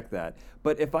respect that.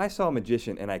 But if I saw a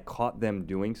magician and I caught them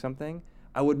doing something,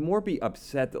 I would more be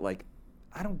upset that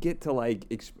I don't get to I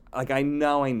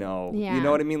know. Yeah. You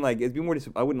know what I mean? It'd be more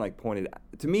I wouldn't point it out.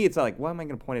 To me, it's not why am I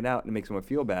going to point it out and make someone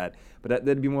feel bad? But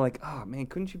that'd be more oh man,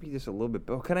 couldn't you be just a little bit,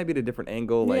 can I be at a different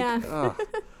angle?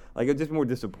 It's just more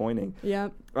disappointing.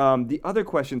 Yep. The other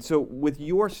question, so with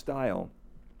your style,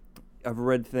 I've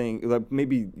read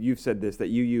maybe you've said this, that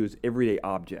you use everyday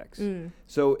objects.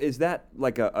 So is that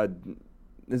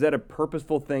is that a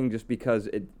purposeful thing just because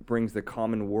it brings the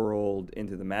common world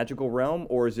into the magical realm,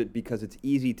 or is it because it's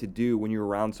easy to do when you're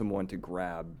around someone to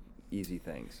grab easy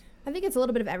things? I think it's a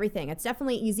little bit of everything. It's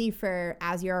definitely easy for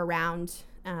as you're around,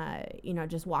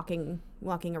 just walking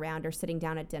around or sitting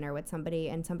down at dinner with somebody,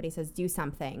 and somebody says, "Do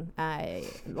something."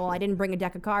 Well, I didn't bring a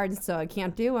deck of cards, so I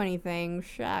can't do anything.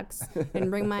 Shucks.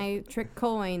 Didn't bring my trick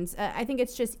coins. I think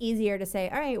it's just easier to say,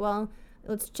 "All right, well,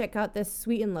 let's check out this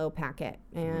sweet and low packet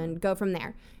and go from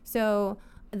there." So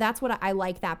that's what I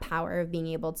like, that power of being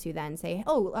able to then say,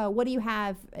 what do you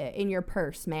have in your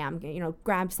purse, ma'am?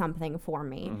 Grab something for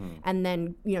me. And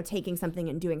then, taking something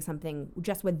and doing something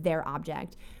just with their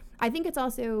object. I think it's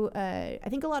also, I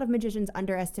think a lot of magicians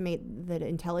underestimate the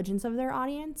intelligence of their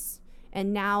audience.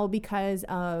 And now, because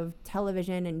of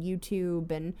television and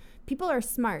YouTube, and people are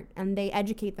smart and they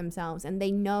educate themselves and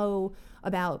they know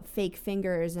about fake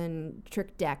fingers and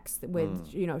trick decks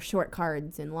with, short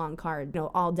cards and long cards,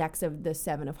 all decks of the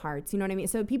 7 of hearts. You know what I mean?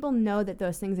 So people know that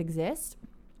those things exist.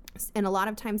 And a lot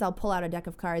of times I'll pull out a deck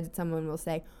of cards and someone will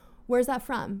say, "Where's that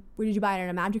from? Where did you buy it, in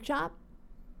a magic shop?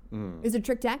 Is it a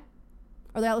trick deck?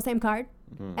 Are they all the same card?"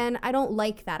 And I don't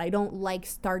like that. I don't like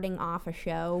starting off a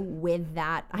show with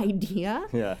that idea.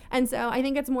 Yeah. And so I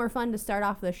think it's more fun to start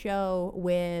off the show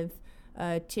with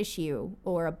a tissue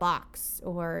or a box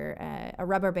or a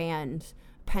rubber band,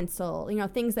 pencil,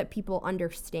 things that people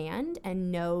understand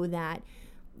and know that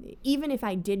even if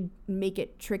I did make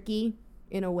it tricky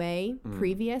in a way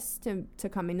previous to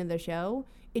come into the show,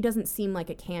 it doesn't seem like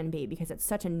it can be because it's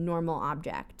such a normal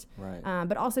object. Right.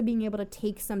 But also being able to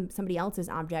take somebody else's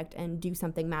object and do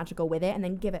something magical with it and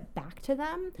then give it back to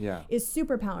them is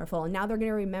super powerful. And now they're going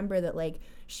to remember that, like,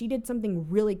 she did something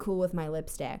really cool with my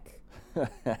lipstick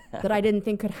that I didn't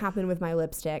think could happen with my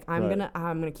lipstick. I'm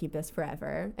gonna keep this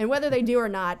forever. And whether they do or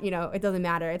not, it doesn't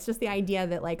matter. It's just the idea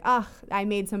that, like, I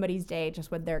made somebody's day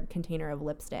just with their container of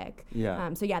lipstick.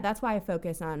 Yeah. So that's why I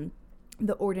focus on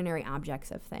the ordinary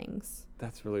objects of things.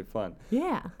 That's really fun.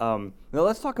 Yeah. Now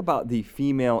let's talk about the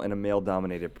female and a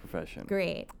male-dominated profession.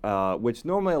 Great. Which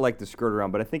normally I like to skirt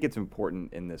around, but I think it's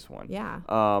important in this one. Yeah.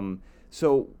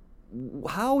 So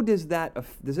how does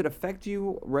does it affect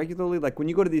you regularly? Like when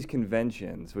you go to these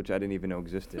conventions, which I didn't even know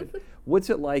existed, what's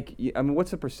it like? I mean,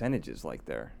 what's the percentages like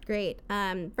there? Great.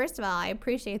 First of all, I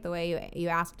appreciate the way you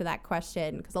asked that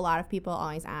question, because a lot of people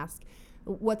always ask,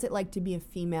 what's it like to be a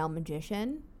female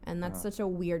magician? And that's such a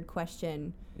weird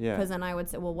question. Yeah. Because then I would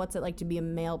say, well, what's it like to be a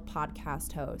male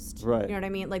podcast host? Right. You know what I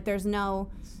mean? Like, there's no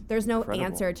Incredible.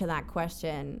 answer to that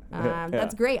question.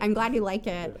 That's great. I'm glad you like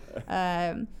it.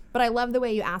 But I love the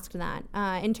way you asked that.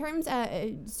 In terms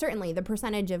certainly the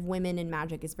percentage of women in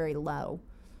magic is very low.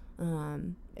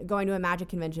 Going to a magic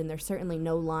convention, there's certainly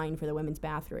no line for the women's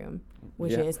bathroom,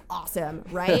 which is awesome,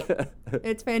 right?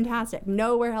 It's fantastic.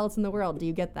 Nowhere else in the world do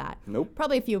you get that. Nope.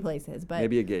 Probably a few places, but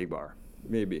Maybe a gay bar.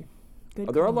 Maybe.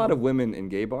 Good There are a call. lot of women in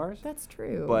gay bars. That's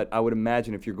true. But I would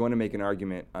imagine if you're going to make an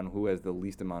argument on who has the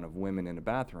least amount of women in a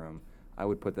bathroom, I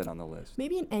would put that on the list.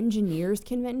 Maybe an engineers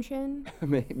convention.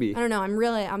 Maybe. I don't know.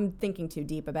 I'm thinking too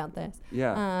deep about this.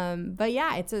 Yeah. But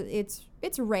yeah,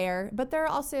 it's rare. But there are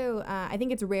also I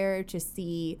think it's rare to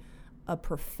see a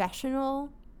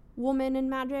professional woman in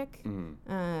magic.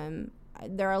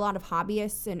 There are a lot of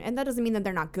hobbyists, and that doesn't mean that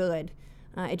they're not good.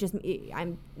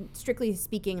 I'm strictly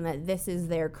speaking that this is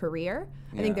their career.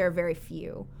 I think there are very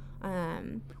few.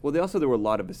 Well, there were a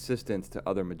lot of assistants to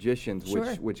other magicians,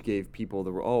 Sure. which gave people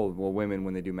women,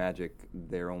 when they do magic,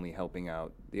 they're only helping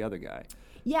out the other guy.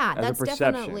 Yeah, As a that's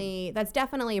perception.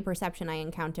 definitely a perception I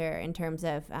encounter in terms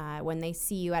of when they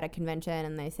see you at a convention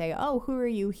and they say, "Oh, who are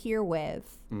you here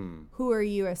with? Who are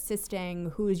you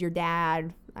assisting? Who is your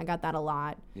dad?" I got that a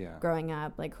lot growing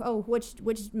up. Like, "Oh, which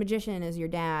magician is your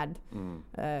dad?"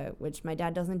 Which my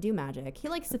dad doesn't do magic. He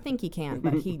likes to think he can,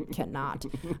 but he cannot.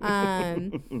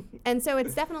 And so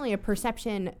it's definitely a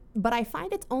perception, but I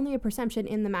find it's only a perception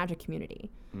in the magic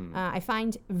community. I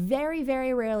find very,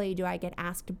 very rarely do I get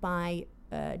asked by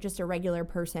just a regular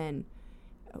person,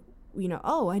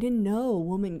 "Oh, I didn't know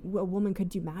a woman could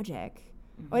do magic."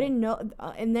 Oh, I didn't know.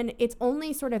 And then it's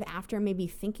only sort of after maybe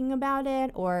thinking about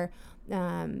it or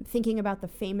thinking about the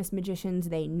famous magicians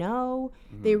they know,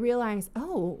 they realize,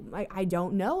 "Oh, I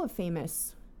don't know a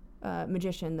famous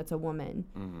magician that's a woman."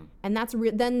 And that's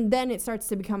then it starts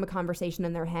to become a conversation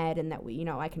in their head, and that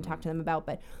I can talk to them about.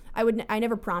 But I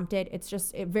never prompt it. It's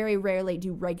just very rarely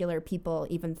do regular people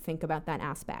even think about that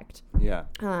aspect. Yeah.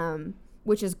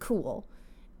 Which is cool.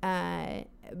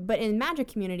 But in the magic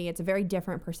community, it's a very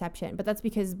different perception. But that's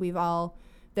because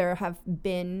there have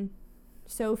been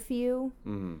so few.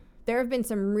 There have been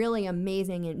some really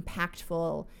amazing,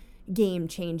 impactful,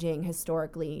 game-changing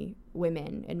historically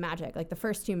women in Magic. Like the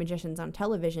first 2 magicians on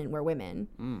television were women,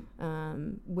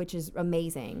 which is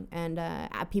amazing. And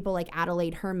people like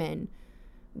Adelaide Herman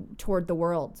toured the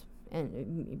world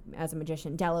and as a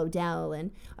magician, Del O'Dell,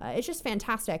 and it's just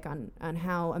fantastic on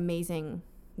how amazing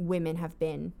women have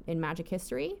been in Magic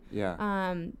history.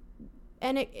 Yeah.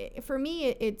 And for me,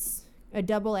 it's a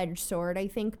double-edged sword, I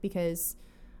think, because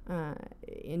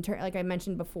like I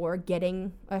mentioned before,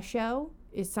 getting a show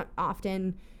is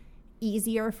often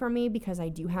easier for me because I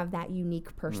do have that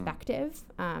unique perspective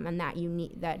and that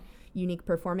unique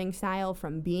performing style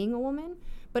from being a woman.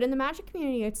 But in the Magic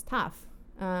community, it's tough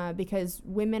because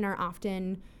women are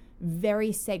often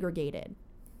very segregated,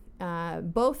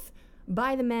 both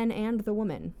by the men and the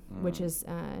women, which is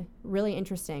really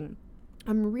interesting.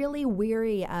 I'm really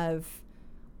weary of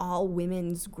all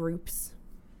women's groups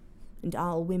and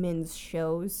all women's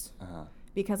shows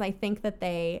because I think that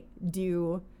they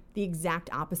do the exact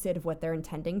opposite of what they're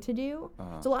intending to do.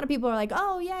 So a lot of people are like,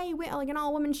 oh, yay, like an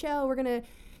all-women show. We're going to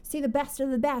see the best of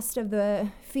the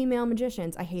female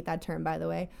magicians. I hate that term, by the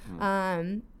way.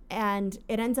 And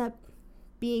it ends up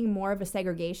being more of a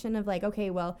segregation of like, okay,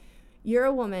 well, you're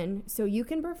a woman, so you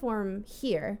can perform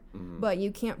here, but you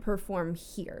can't perform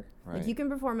here. Right. Like you can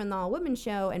perform in the all-women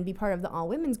show and be part of the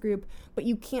all-women's group, but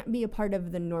you can't be a part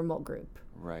of the normal group.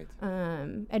 Right.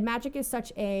 And Magic is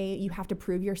such a you have to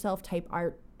prove yourself type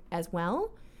art as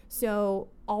well. So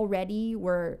already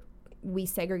we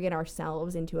segregate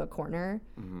ourselves into a corner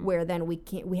where then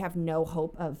we have no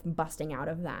hope of busting out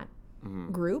of that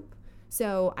group.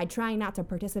 So I try not to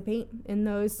participate in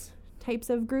those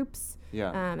types of groups.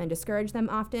 And discourage them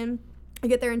often. I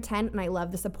get their intent and I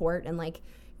love the support and like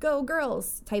go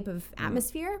girls type of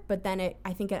atmosphere, but then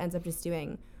I think it ends up just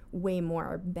doing way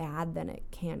more bad than it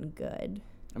can good.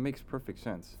 It makes perfect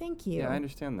sense. Thank you. Yeah, I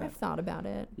understand that. I've thought about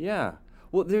it. Yeah.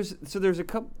 Well, there's a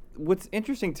couple. What's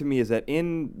interesting to me is that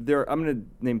I'm going to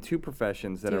name 2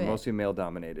 professions that are mostly male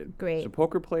dominated. Great. So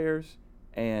poker players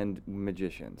and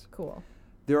magicians. Cool.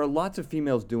 There are lots of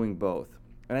females doing both.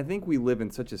 And I think we live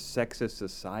in such a sexist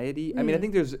society. I mean, I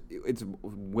think it's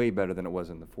way better than it was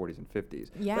in the 40s and 50s.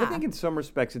 Yeah. But I think in some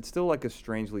respects, it's still like a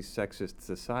strangely sexist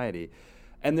society.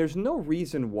 And there's no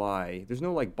reason why, there's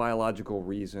no like biological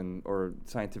reason or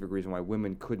scientific reason why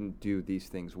women couldn't do these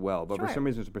things well. But for some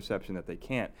reason, there's a perception that they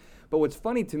can't. But what's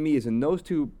funny to me is in those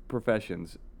 2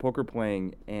 professions, poker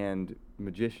playing and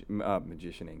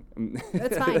magicianing.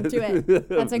 That's fine. Do it.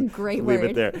 That's a great word. Leave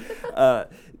it there.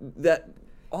 That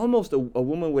almost a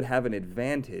woman would have an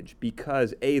advantage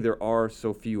because, A, there are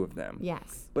so few of them.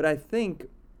 Yes. But I think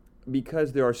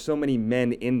because there are so many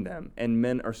men in them and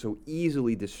men are so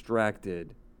easily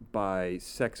distracted by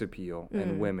sex appeal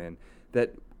and women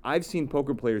that I've seen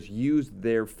poker players use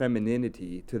their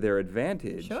femininity to their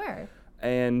advantage. Sure.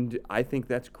 And I think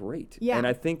that's great. Yeah. And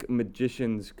I think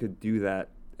magicians could do that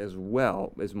as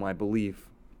well, is my belief.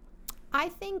 I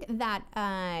think that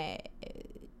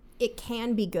it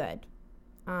can be good.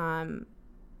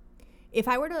 If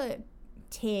I were to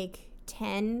take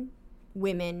 10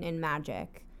 women in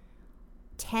Magic,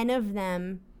 10 of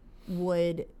them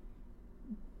would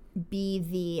be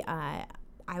the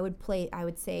I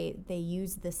would say they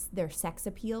use their sex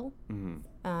appeal. 10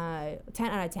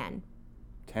 out of 10.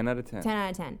 10 out of 10. 10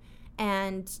 out of 10.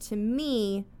 And to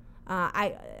me,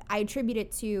 I attribute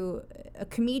it to a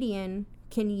comedian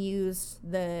can use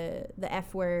the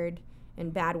F word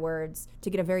and bad words to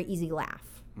get a very easy laugh.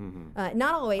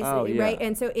 Not always, right?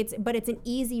 And so it's an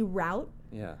easy route.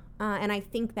 Yeah. And I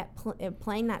think that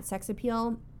playing that sex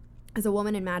appeal as a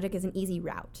woman in Magic is an easy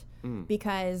route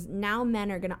because now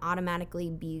men are going to automatically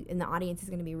be, and the audience is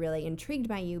going to be really intrigued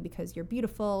by you because you're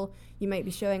beautiful. You might be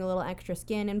showing a little extra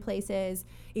skin in places.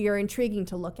 You're intriguing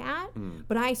to look at.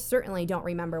 But I certainly don't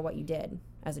remember what you did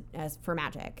as for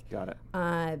Magic. Got it.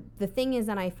 The thing is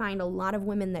that I find a lot of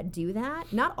women that do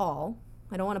that, not all.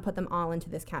 I don't want to put them all into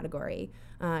this category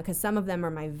because some of them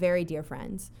are my very dear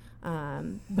friends.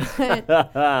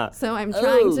 But so I'm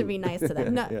trying to be nice to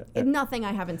them. Nothing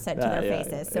I haven't said to their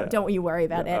faces, so don't you worry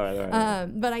about it. All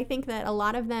right. But I think that a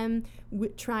lot of them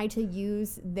try to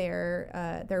use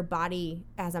their body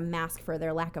as a mask for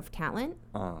their lack of talent.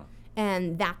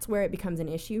 And that's where it becomes an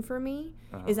issue for me,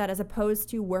 is that as opposed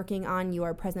to working on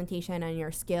your presentation and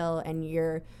your skill and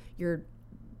your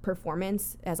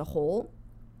performance as a whole,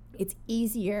 it's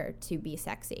easier to be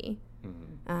sexy,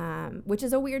 which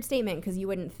is a weird statement because you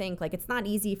wouldn't think, like, it's not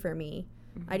easy for me.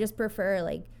 I just prefer,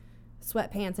 like,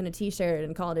 sweatpants and a T-shirt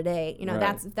and call it a day. You know,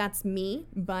 that's me.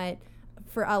 But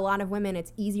for a lot of women,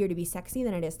 it's easier to be sexy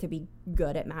than it is to be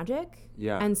good at Magic.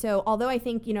 Yeah. And so although I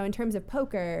think, you know, in terms of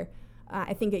poker,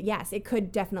 I think yes, it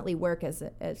could definitely work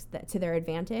to their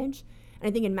advantage. And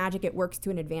I think in Magic it works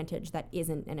to an advantage that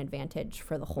isn't an advantage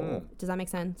for the whole. Does that make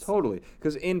sense? Totally.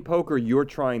 Because in poker, you're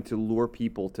trying to lure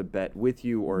people to bet with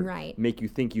you or Right. make you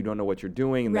think you don't know what you're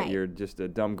doing and Right. that you're just a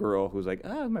dumb girl who's like,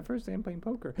 it's my first time playing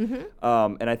poker.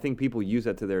 Mm-hmm. And I think people use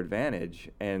that to their advantage.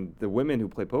 And the women who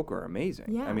play poker are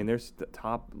amazing. Yeah. I mean, there's the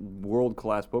top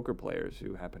world-class poker players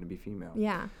who happen to be female.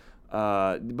 Yeah.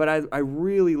 But I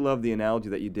really love the analogy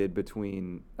that you did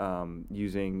between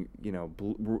using,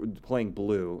 playing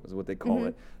blue is what they call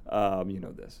it. You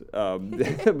know this.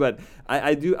 But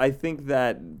I think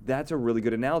that's a really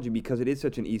good analogy because it is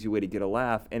such an easy way to get a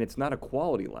laugh, and it's not a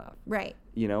quality laugh. Right.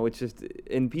 It's just,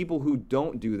 and people who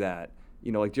don't do that,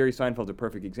 like Jerry Seinfeld's a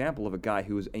perfect example of a guy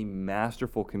who is a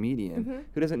masterful comedian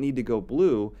who doesn't need to go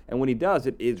blue, and when he does,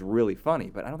 it is really funny.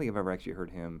 But I don't think I've ever actually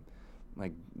heard him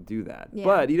do that. Yeah.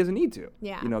 But he doesn't need to.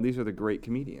 Yeah. These are the great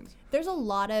comedians. There's a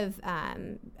lot of,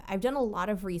 I've done a lot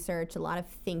of research, a lot of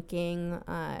thinking,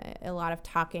 a lot of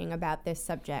talking about this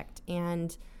subject.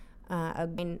 And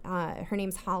her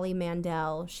name's Holly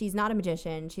Mandel. She's not a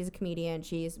magician. She's a comedian.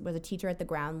 She was a teacher at the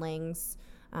Groundlings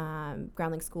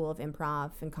School of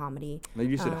Improv and Comedy. Now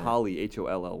you said Holly,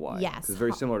 Holly. Yes. It's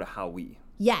very similar to Howie.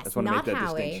 Yes, That's why I not make that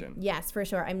Howie. distinction. Yes, for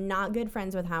sure. I'm not good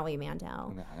friends with Howie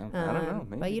Mandel. I don't know.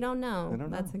 Maybe. But you don't know. I don't know.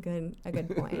 That's a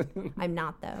good point. I'm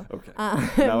not though. Okay.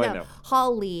 Now I know.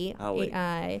 Holly.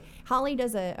 Holly. Holly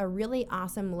does a really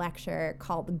awesome lecture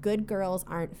called "Good Girls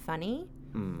Aren't Funny."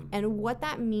 And what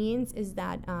that means is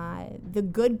that the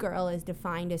good girl is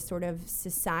defined as sort of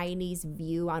society's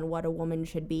view on what a woman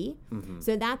should be.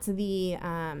 So that's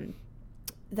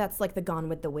that's like the Gone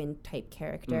with the Wind type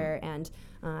character. And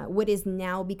what is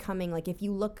now becoming, like, if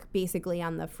you look basically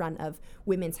on the front of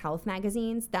women's health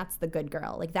magazines, that's the good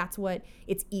girl. Like, that's what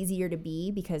it's easier to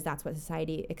be because that's what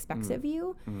society expects of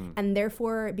you. And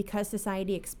therefore, because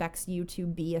society expects you to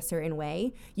be a certain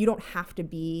way, you don't have to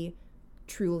be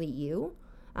truly you.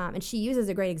 And she uses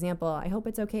a great example. I hope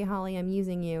it's okay, Holly, I'm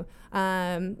using you.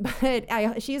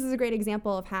 She uses a great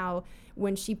example of how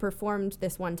when she performed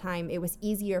this one time, it was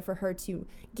easier for her to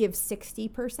give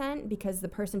 60% because the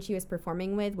person she was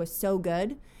performing with was so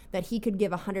good that he could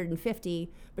give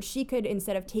 150, but she could,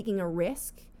 instead of taking a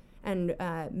risk and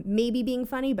maybe being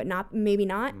funny, but maybe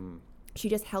not, she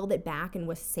just held it back and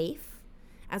was safe,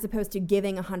 as opposed to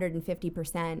giving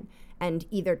 150% and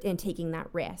taking that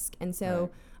risk. And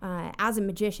so as a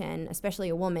magician, especially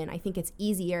a woman, I think it's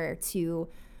easier to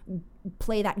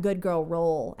play that good girl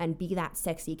role and be that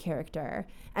sexy character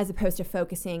as opposed to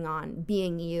focusing on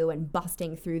being you and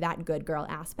busting through that good girl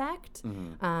aspect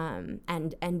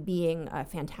and being a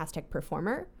fantastic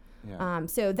performer. Yeah.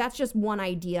 So that's just one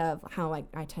idea of how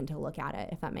I tend to look at it,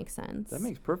 if that makes sense. That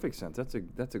makes perfect sense.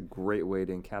 That's a great way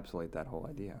to encapsulate that whole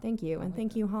idea. Thank you. And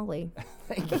thank you, Holly.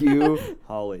 Thank you,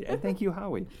 Holly. And thank you,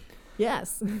 Howie.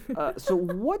 Yes. So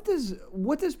what does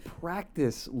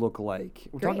practice look like?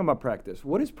 We're talking about practice.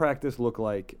 What does practice look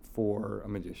like for a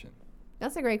magician?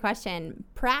 That's a great question.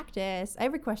 Practice,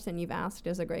 every question you've asked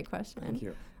is a great question. Thank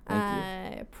you.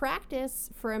 Practice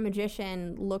for a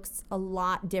magician looks a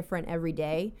lot different every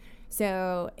day.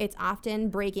 So it's often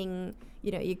breaking,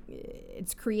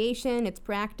 it's creation, it's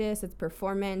practice, it's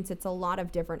performance, it's a lot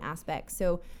of different aspects.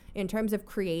 So in terms of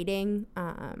creating,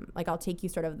 I'll take you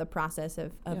sort of the process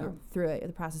through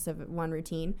the process of one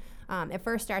routine. It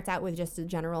first starts out with just a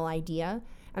general idea.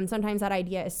 And sometimes that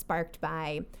idea is sparked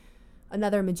by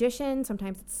another magician.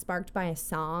 Sometimes it's sparked by a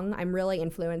song. I'm really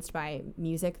influenced by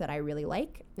music that I really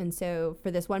like. And so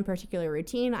for this one particular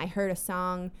routine, I heard a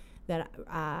song that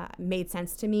made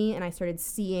sense to me, and I started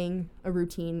seeing a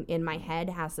routine in my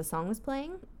head as the song was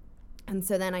playing. And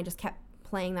so then I just kept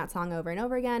playing that song over and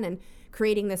over again and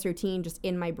creating this routine just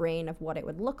in my brain of what it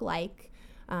would look like.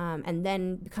 And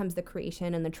then becomes the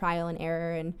creation and the trial and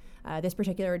error. And this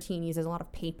particular routine uses a lot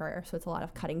of paper. So it's a lot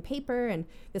of cutting paper. And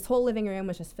this whole living room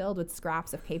was just filled with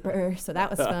scraps of paper. So that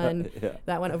was fun. Yeah.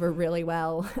 That went over really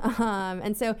well.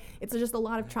 And so it's just a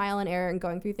lot of trial and error and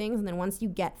going through things. And then once you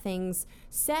get things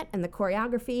set and the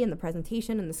choreography and the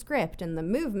presentation and the script and the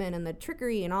movement and the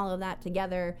trickery and all of that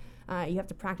together, you have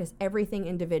to practice everything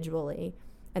individually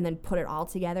and then put it all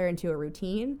together into a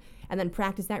routine, and then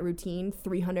practice that routine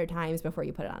 300 times before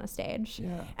you put it on a stage.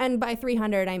 Yeah. And by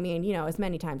 300, I mean, as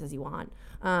many times as you want.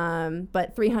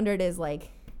 But 300 is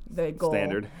like the goal.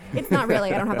 Standard. It's not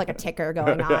really. I don't have like a ticker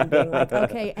going on being like,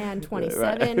 okay, and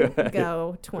 27, Right.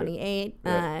 go 28.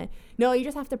 Right. No, you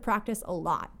just have to practice a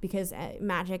lot because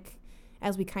magic,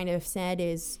 as we kind of said,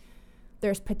 is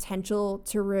there's potential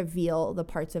to reveal the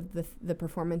parts of the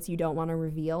performance you don't want to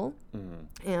reveal.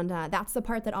 And that's the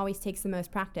part that always takes the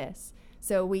most practice.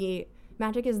 So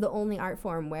magic is the only art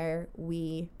form where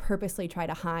we purposely try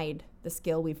to hide the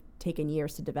skill we've taken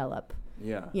years to develop.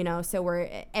 Yeah. You know, so we're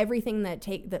everything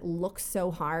that looks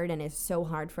so hard and is so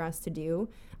hard for us to do,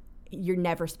 you're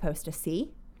never supposed to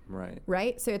see.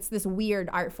 Right. So it's this weird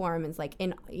art form. It's like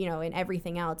in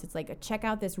everything else, it's like check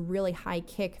out this really high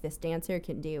kick this dancer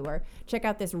can do, or check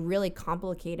out this really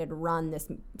complicated run this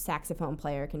saxophone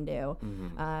player can do.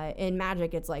 In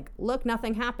magic, it's like, look,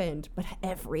 nothing happened, but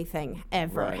everything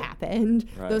happened.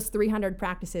 Those 300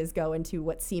 practices go into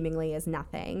what seemingly is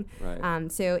nothing.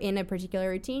 So in a particular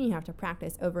routine, you have to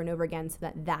practice over and over again so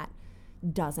that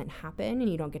doesn't happen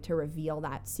and you don't get to reveal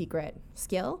that secret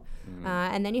skill.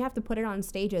 And then you have to put it on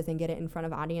stages and get it in front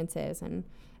of audiences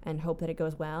and hope that it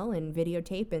goes well and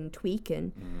videotape and tweak.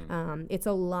 And it's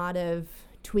a lot of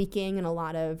tweaking and a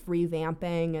lot of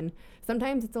revamping. And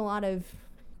sometimes it's a lot of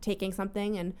taking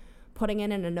something and putting it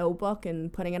in a notebook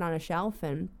and putting it on a shelf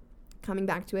and coming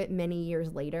back to it many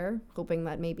years later, hoping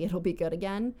that maybe it'll be good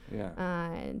again.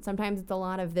 And sometimes it's a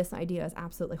lot of this idea is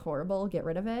absolutely horrible, get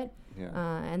rid of it.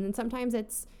 And then sometimes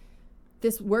it's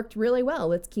this worked really well,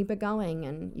 let's keep it going,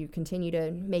 and you continue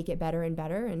to make it better and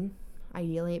better, and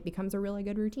ideally it becomes a really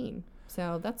good routine.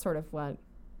 So that's sort of what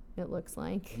it looks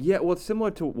like. Yeah, well, it's similar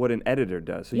to what an editor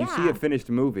does. So you see a finished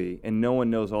movie, and no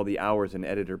one knows all the hours an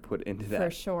editor put into that.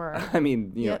 For sure. I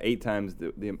mean, you know, 8 times,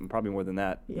 probably more than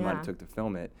that, you might have took to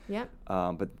film it.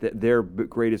 But their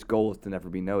greatest goal is to never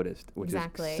be noticed, which is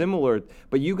similar.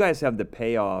 But you guys have the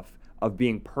payoff of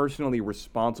being personally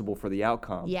responsible for the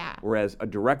outcome. Whereas a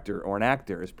director or an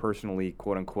actor is personally,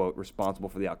 quote unquote, responsible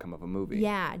for the outcome of a movie.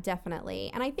 Yeah,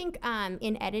 definitely. And I think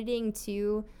in editing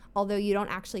too, although you don't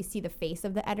actually see the face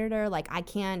of the editor, like I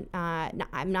can't,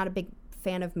 I'm not a big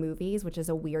fan of movies, which is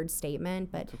a weird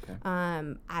statement, but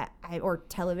or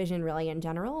television really in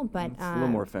general, but it's a little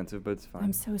more offensive, but it's fine.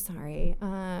 I'm so sorry.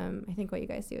 I think what you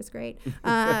guys do is great.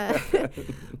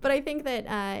 But I think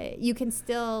that you can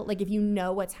still, like, if you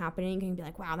know what's happening, you can be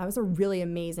like, wow, that was a really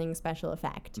amazing special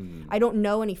effect. I don't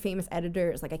know any famous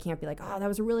editors. Like, I can't be like, oh, that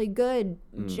was really good,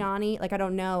 Johnny. Like, I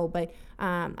don't know, but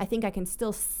I think I can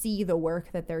still see the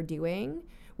work that they're doing.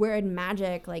 Where in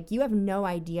magic, like, you have no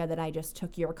idea that I just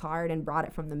took your card and brought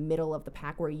it from the middle of the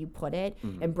pack where you put it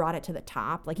and brought it to the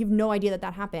top. Like, you have no idea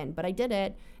that happened, but I did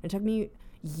it. It took me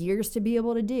years to be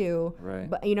able to do.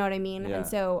 But you know what I mean? And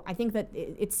so I think that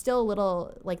it's still a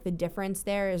little, like, the difference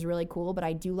there is really cool, but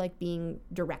I do like being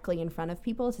directly in front of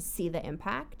people to see the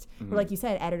impact. Where, like you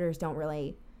said, editors don't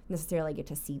really necessarily get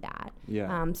to see that.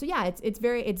 So yeah, it's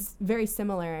very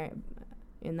similar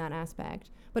in that aspect.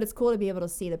 But it's cool to be able to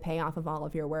see the payoff of all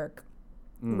of your work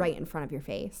right in front of your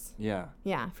face. Yeah,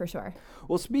 for sure.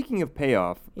 Well, speaking of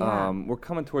payoff, we're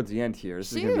coming towards the end here.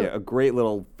 This is going to be a great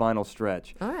little final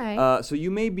stretch. All right. So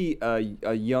you may be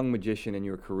a young magician in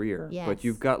your career, but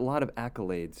you've got a lot of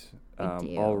accolades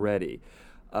already.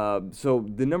 So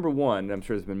the number one, I'm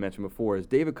sure has been mentioned before, is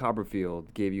David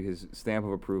Copperfield gave you his stamp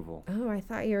of approval. Oh, I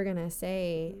thought you were going to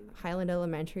say Highland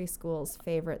Elementary School's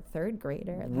favorite third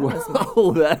grader.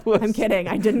 I'm kidding.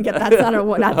 I didn't get that. That's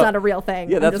not a real thing.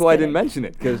 Yeah, that's why I didn't mention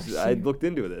it, because I looked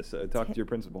into this. I talked to your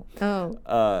principal.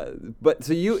 But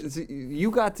so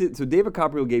you got to, so David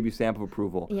Copperfield gave you stamp of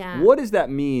approval. What does that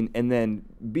mean? And then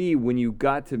B, when you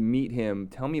got to meet him,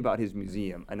 tell me about his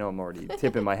museum. I know I'm already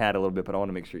tipping my hat a little bit, but I want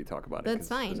to make sure you talk about it. That's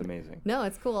fine. It was amazing. No,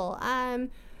 it's cool.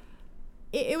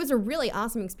 It was a really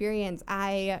awesome experience.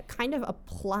 I kind of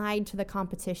applied to the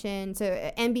competition. So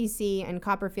NBC and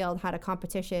Copperfield had a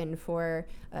competition for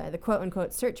the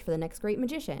quote-unquote search for the next great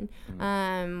magician.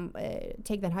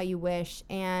 Take that how you wish.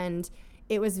 And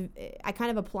I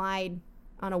kind of applied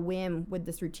on a whim with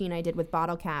this routine I did with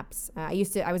bottle caps. I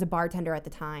was a bartender at the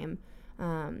time.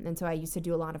 And so I used to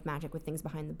do a lot of magic with things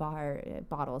behind the bar,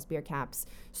 bottles, beer caps,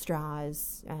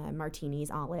 straws, martinis,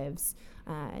 olives.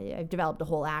 I've developed a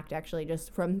whole act, actually,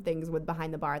 just from things with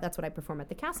behind the bar. That's what I perform at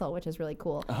the castle, which is really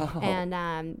cool.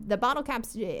 And the bottle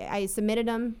caps, I submitted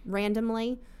them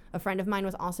randomly. A friend of mine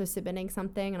was also submitting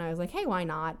something, and I was like, hey, why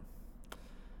not?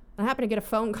 I happened to get a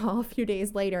phone call a few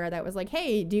days later that was like,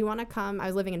 hey, do you want to come? I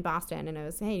was living in Boston, and it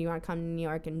was, hey, do you want to come to New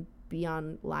York and be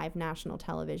on live national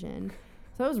television?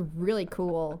 So that was really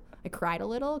cool. I cried a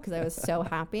little because I was so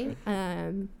happy.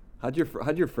 How'd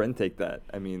your friend take that?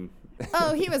 I mean,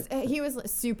 oh, he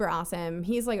was super awesome.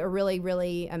 He's like a really,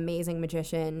 really amazing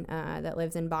magician that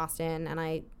lives in Boston, and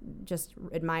I just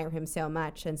admire him so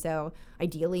much. And so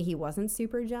ideally he wasn't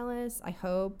super jealous. I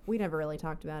hope. We never really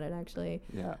talked about it, actually.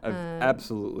 Yeah,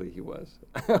 absolutely he was.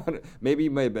 Maybe he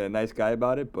may have been a nice guy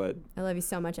about it, but I love you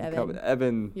so much, Evan.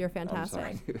 Evan, you're fantastic.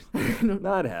 I'm sorry, dude.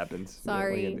 No, it happens.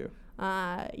 Sorry.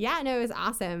 Yeah, no, it was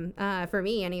awesome. For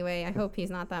me, anyway. I hope he's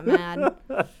not that mad.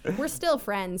 We're still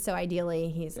friends, so ideally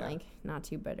he's like not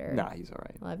too bitter. Nah, he's all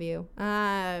right. Love you.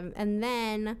 And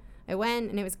then I went,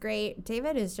 and it was great.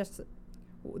 David is just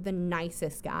the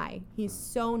nicest guy. He's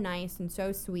so nice and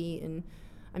so sweet, and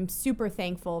I'm super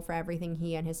thankful for everything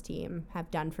he and his team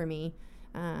have done for me.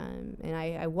 And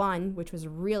I won, which was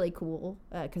really cool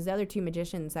because the other two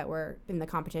magicians that were in the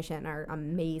competition are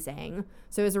amazing.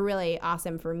 So it was really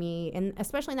awesome for me, and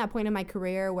especially in that point in my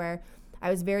career where I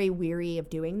was very weary of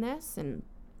doing this and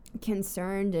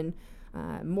concerned, and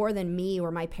more than me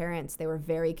or my parents, they were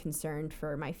very concerned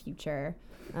for my future.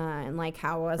 And like,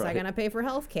 how was I going to pay for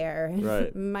healthcare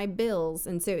and my bills?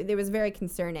 And so it was very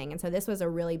concerning. And so this was a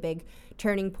really big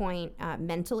turning point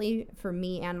mentally for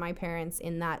me and my parents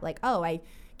in that, like, oh, I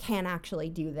can actually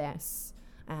do this.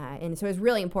 And so it was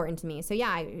really important to me. So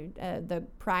yeah, the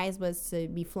prize was to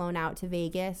be flown out to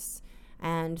Vegas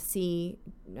and see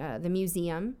the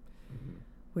museum,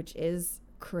 which is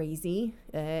crazy.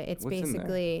 It's What's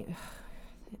basically,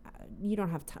 we don't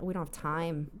have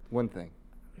time. One thing.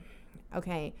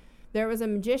 Okay, there was a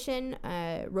magician,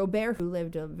 Robert, who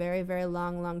lived a very, very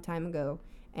long time ago,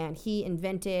 and he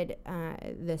invented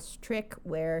this trick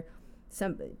where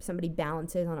somebody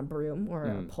balances on a broom or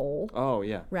a pole. Oh,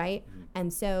 yeah. Right?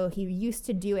 And so he used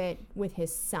to do it with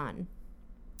his son,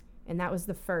 and that was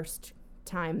the first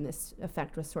time this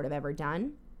effect was sort of ever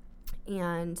done.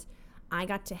 And I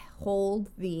got to hold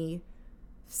the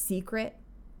secret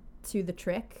to the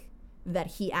trick that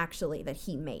he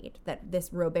made, that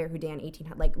this Robert Houdin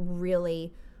 1800, like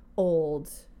really old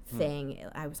thing.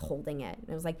 I was holding it, and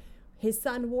it was like, his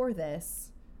son wore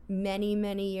this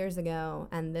many years ago,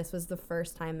 and this was the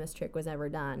first time this trick was ever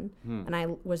done. And I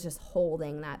was just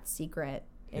holding that secret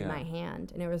in my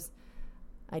hand, and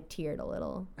I teared a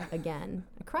little again.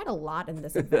 I cried a lot in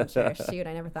this adventure. Shoot,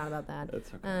 I never thought about that.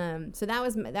 That's okay. So that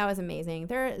was amazing.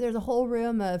 There's a whole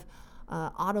room of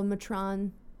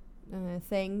automatron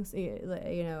things,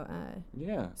 Yeah.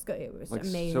 It was Like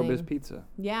amazing. Showbiz Pizza.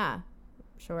 Yeah,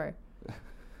 sure.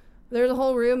 There's a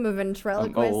whole room of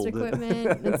ventriloquist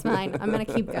equipment. It's fine. I'm gonna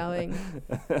keep going.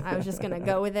 I was just gonna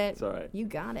go with it. It's all right. You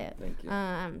got it. Thank you.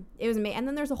 It was amazing. And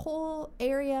then there's a whole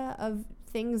area of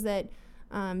things that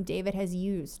David has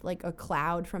used, like a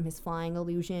cloud from his flying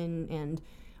illusion, and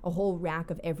a whole rack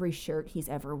of every shirt he's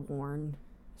ever worn.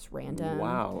 It's random.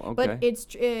 Wow. Okay. But it's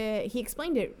he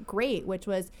explained it great, which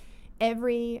was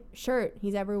every shirt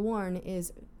he's ever worn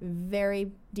is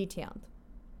very detailed.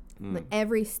 Like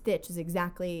every stitch is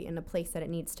exactly in the place that it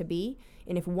needs to be.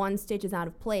 And if one stitch is out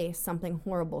of place, something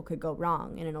horrible could go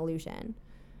wrong in an illusion.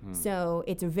 So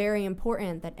it's very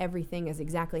important that everything is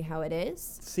exactly how it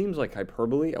is. Seems like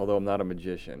hyperbole, although I'm not a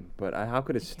magician. But how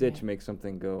could a stitch make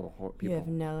something go You have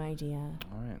no idea.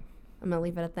 All right. I'm going to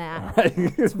leave it at that. All right.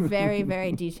 It's very,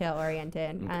 very detail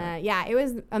oriented. Okay. Yeah, it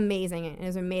was amazing. It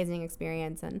was an amazing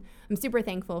experience. And I'm super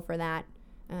thankful for that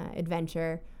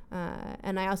adventure.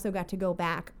 And I also got to go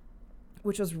back,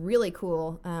 which was really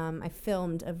cool. I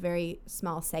filmed a very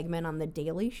small segment on The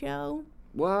Daily Show.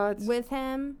 What? With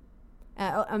him.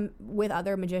 With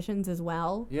other magicians as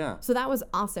well. Yeah. So that was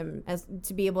awesome, as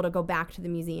to be able to go back to the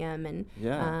museum, and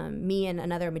me and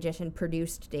another magician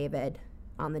produced David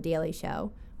on The Daily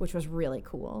Show, which was really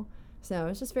cool. So it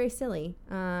was just very silly,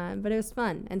 but it was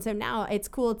fun. And so now it's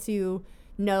cool to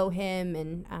know him,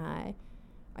 and I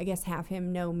guess have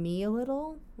him know me a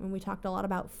little. And we talked a lot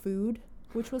about food,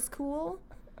 which was cool.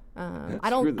 I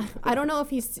don't know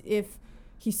if he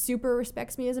super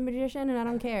respects me as a magician, and I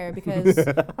don't care, because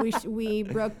we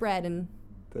broke bread and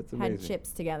had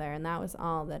chips together, and that was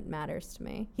all that matters to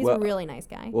me. He's a really nice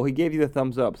guy. Well, he gave you the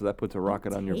thumbs up, so that puts a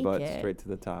rocket on your butt straight to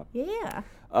the top. Yeah.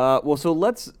 Well, so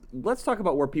let's talk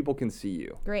about where people can see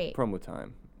you. Great. Promo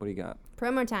time. What do you got?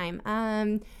 Promo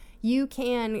time. You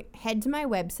can head to my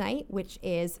website, which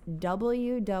is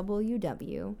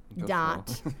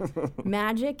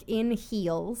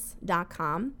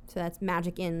www.magicinheels.com. So that's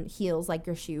magic in heels, like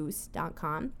your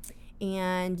shoes.com.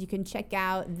 And you can check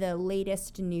out the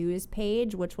latest news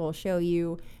page, which will show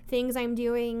you things I'm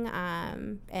doing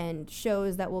and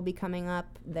shows that will be coming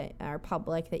up that are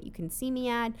public that you can see me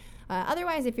at.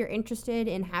 Otherwise, if you're interested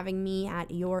in having me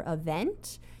at your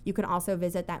event, you can also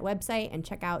visit that website and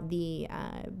check out the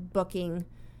booking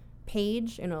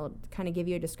page, and it'll kind of give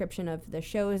you a description of the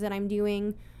shows that I'm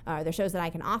doing, the shows that I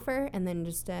can offer, and then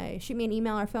just shoot me an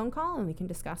email or phone call, and we can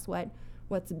discuss what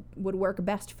would work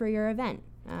best for your event.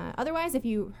 Otherwise, if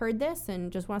you heard this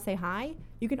and just want to say hi,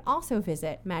 you can also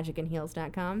visit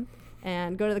magicinheels.com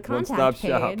and go to the contact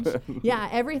page. Yeah,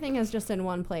 everything is just in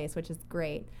one place, which is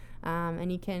great.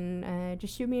 And you can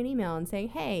just shoot me an email and say,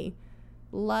 hey,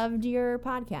 loved your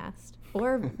podcast.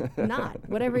 Or not,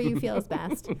 whatever you feel is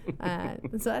best.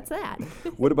 So that's that.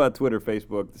 What about Twitter,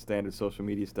 Facebook, the standard social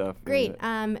media stuff? Great.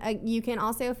 You can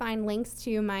also find links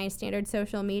to my standard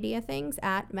social media things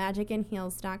at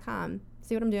magicandheels.com.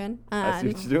 See what I'm doing? I see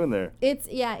what you're doing there.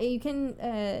 You can,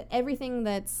 everything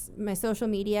that's my social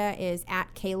media is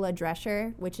at Kayla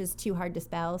Drescher, which is too hard to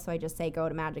spell, so I just say go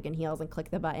to Magic and Heels and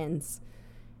click the buttons.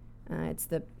 It's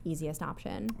the easiest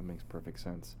option. That makes perfect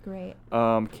sense. Great.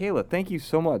 Kayla, thank you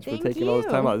so much for taking all this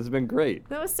time out. This has been great.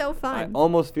 That was so fun. I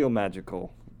almost feel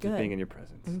magical just Good. being in your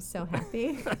presence. I'm so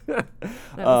happy. That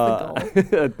was the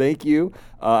goal. Thank you.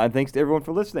 And thanks to everyone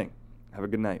for listening. Have a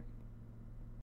good night.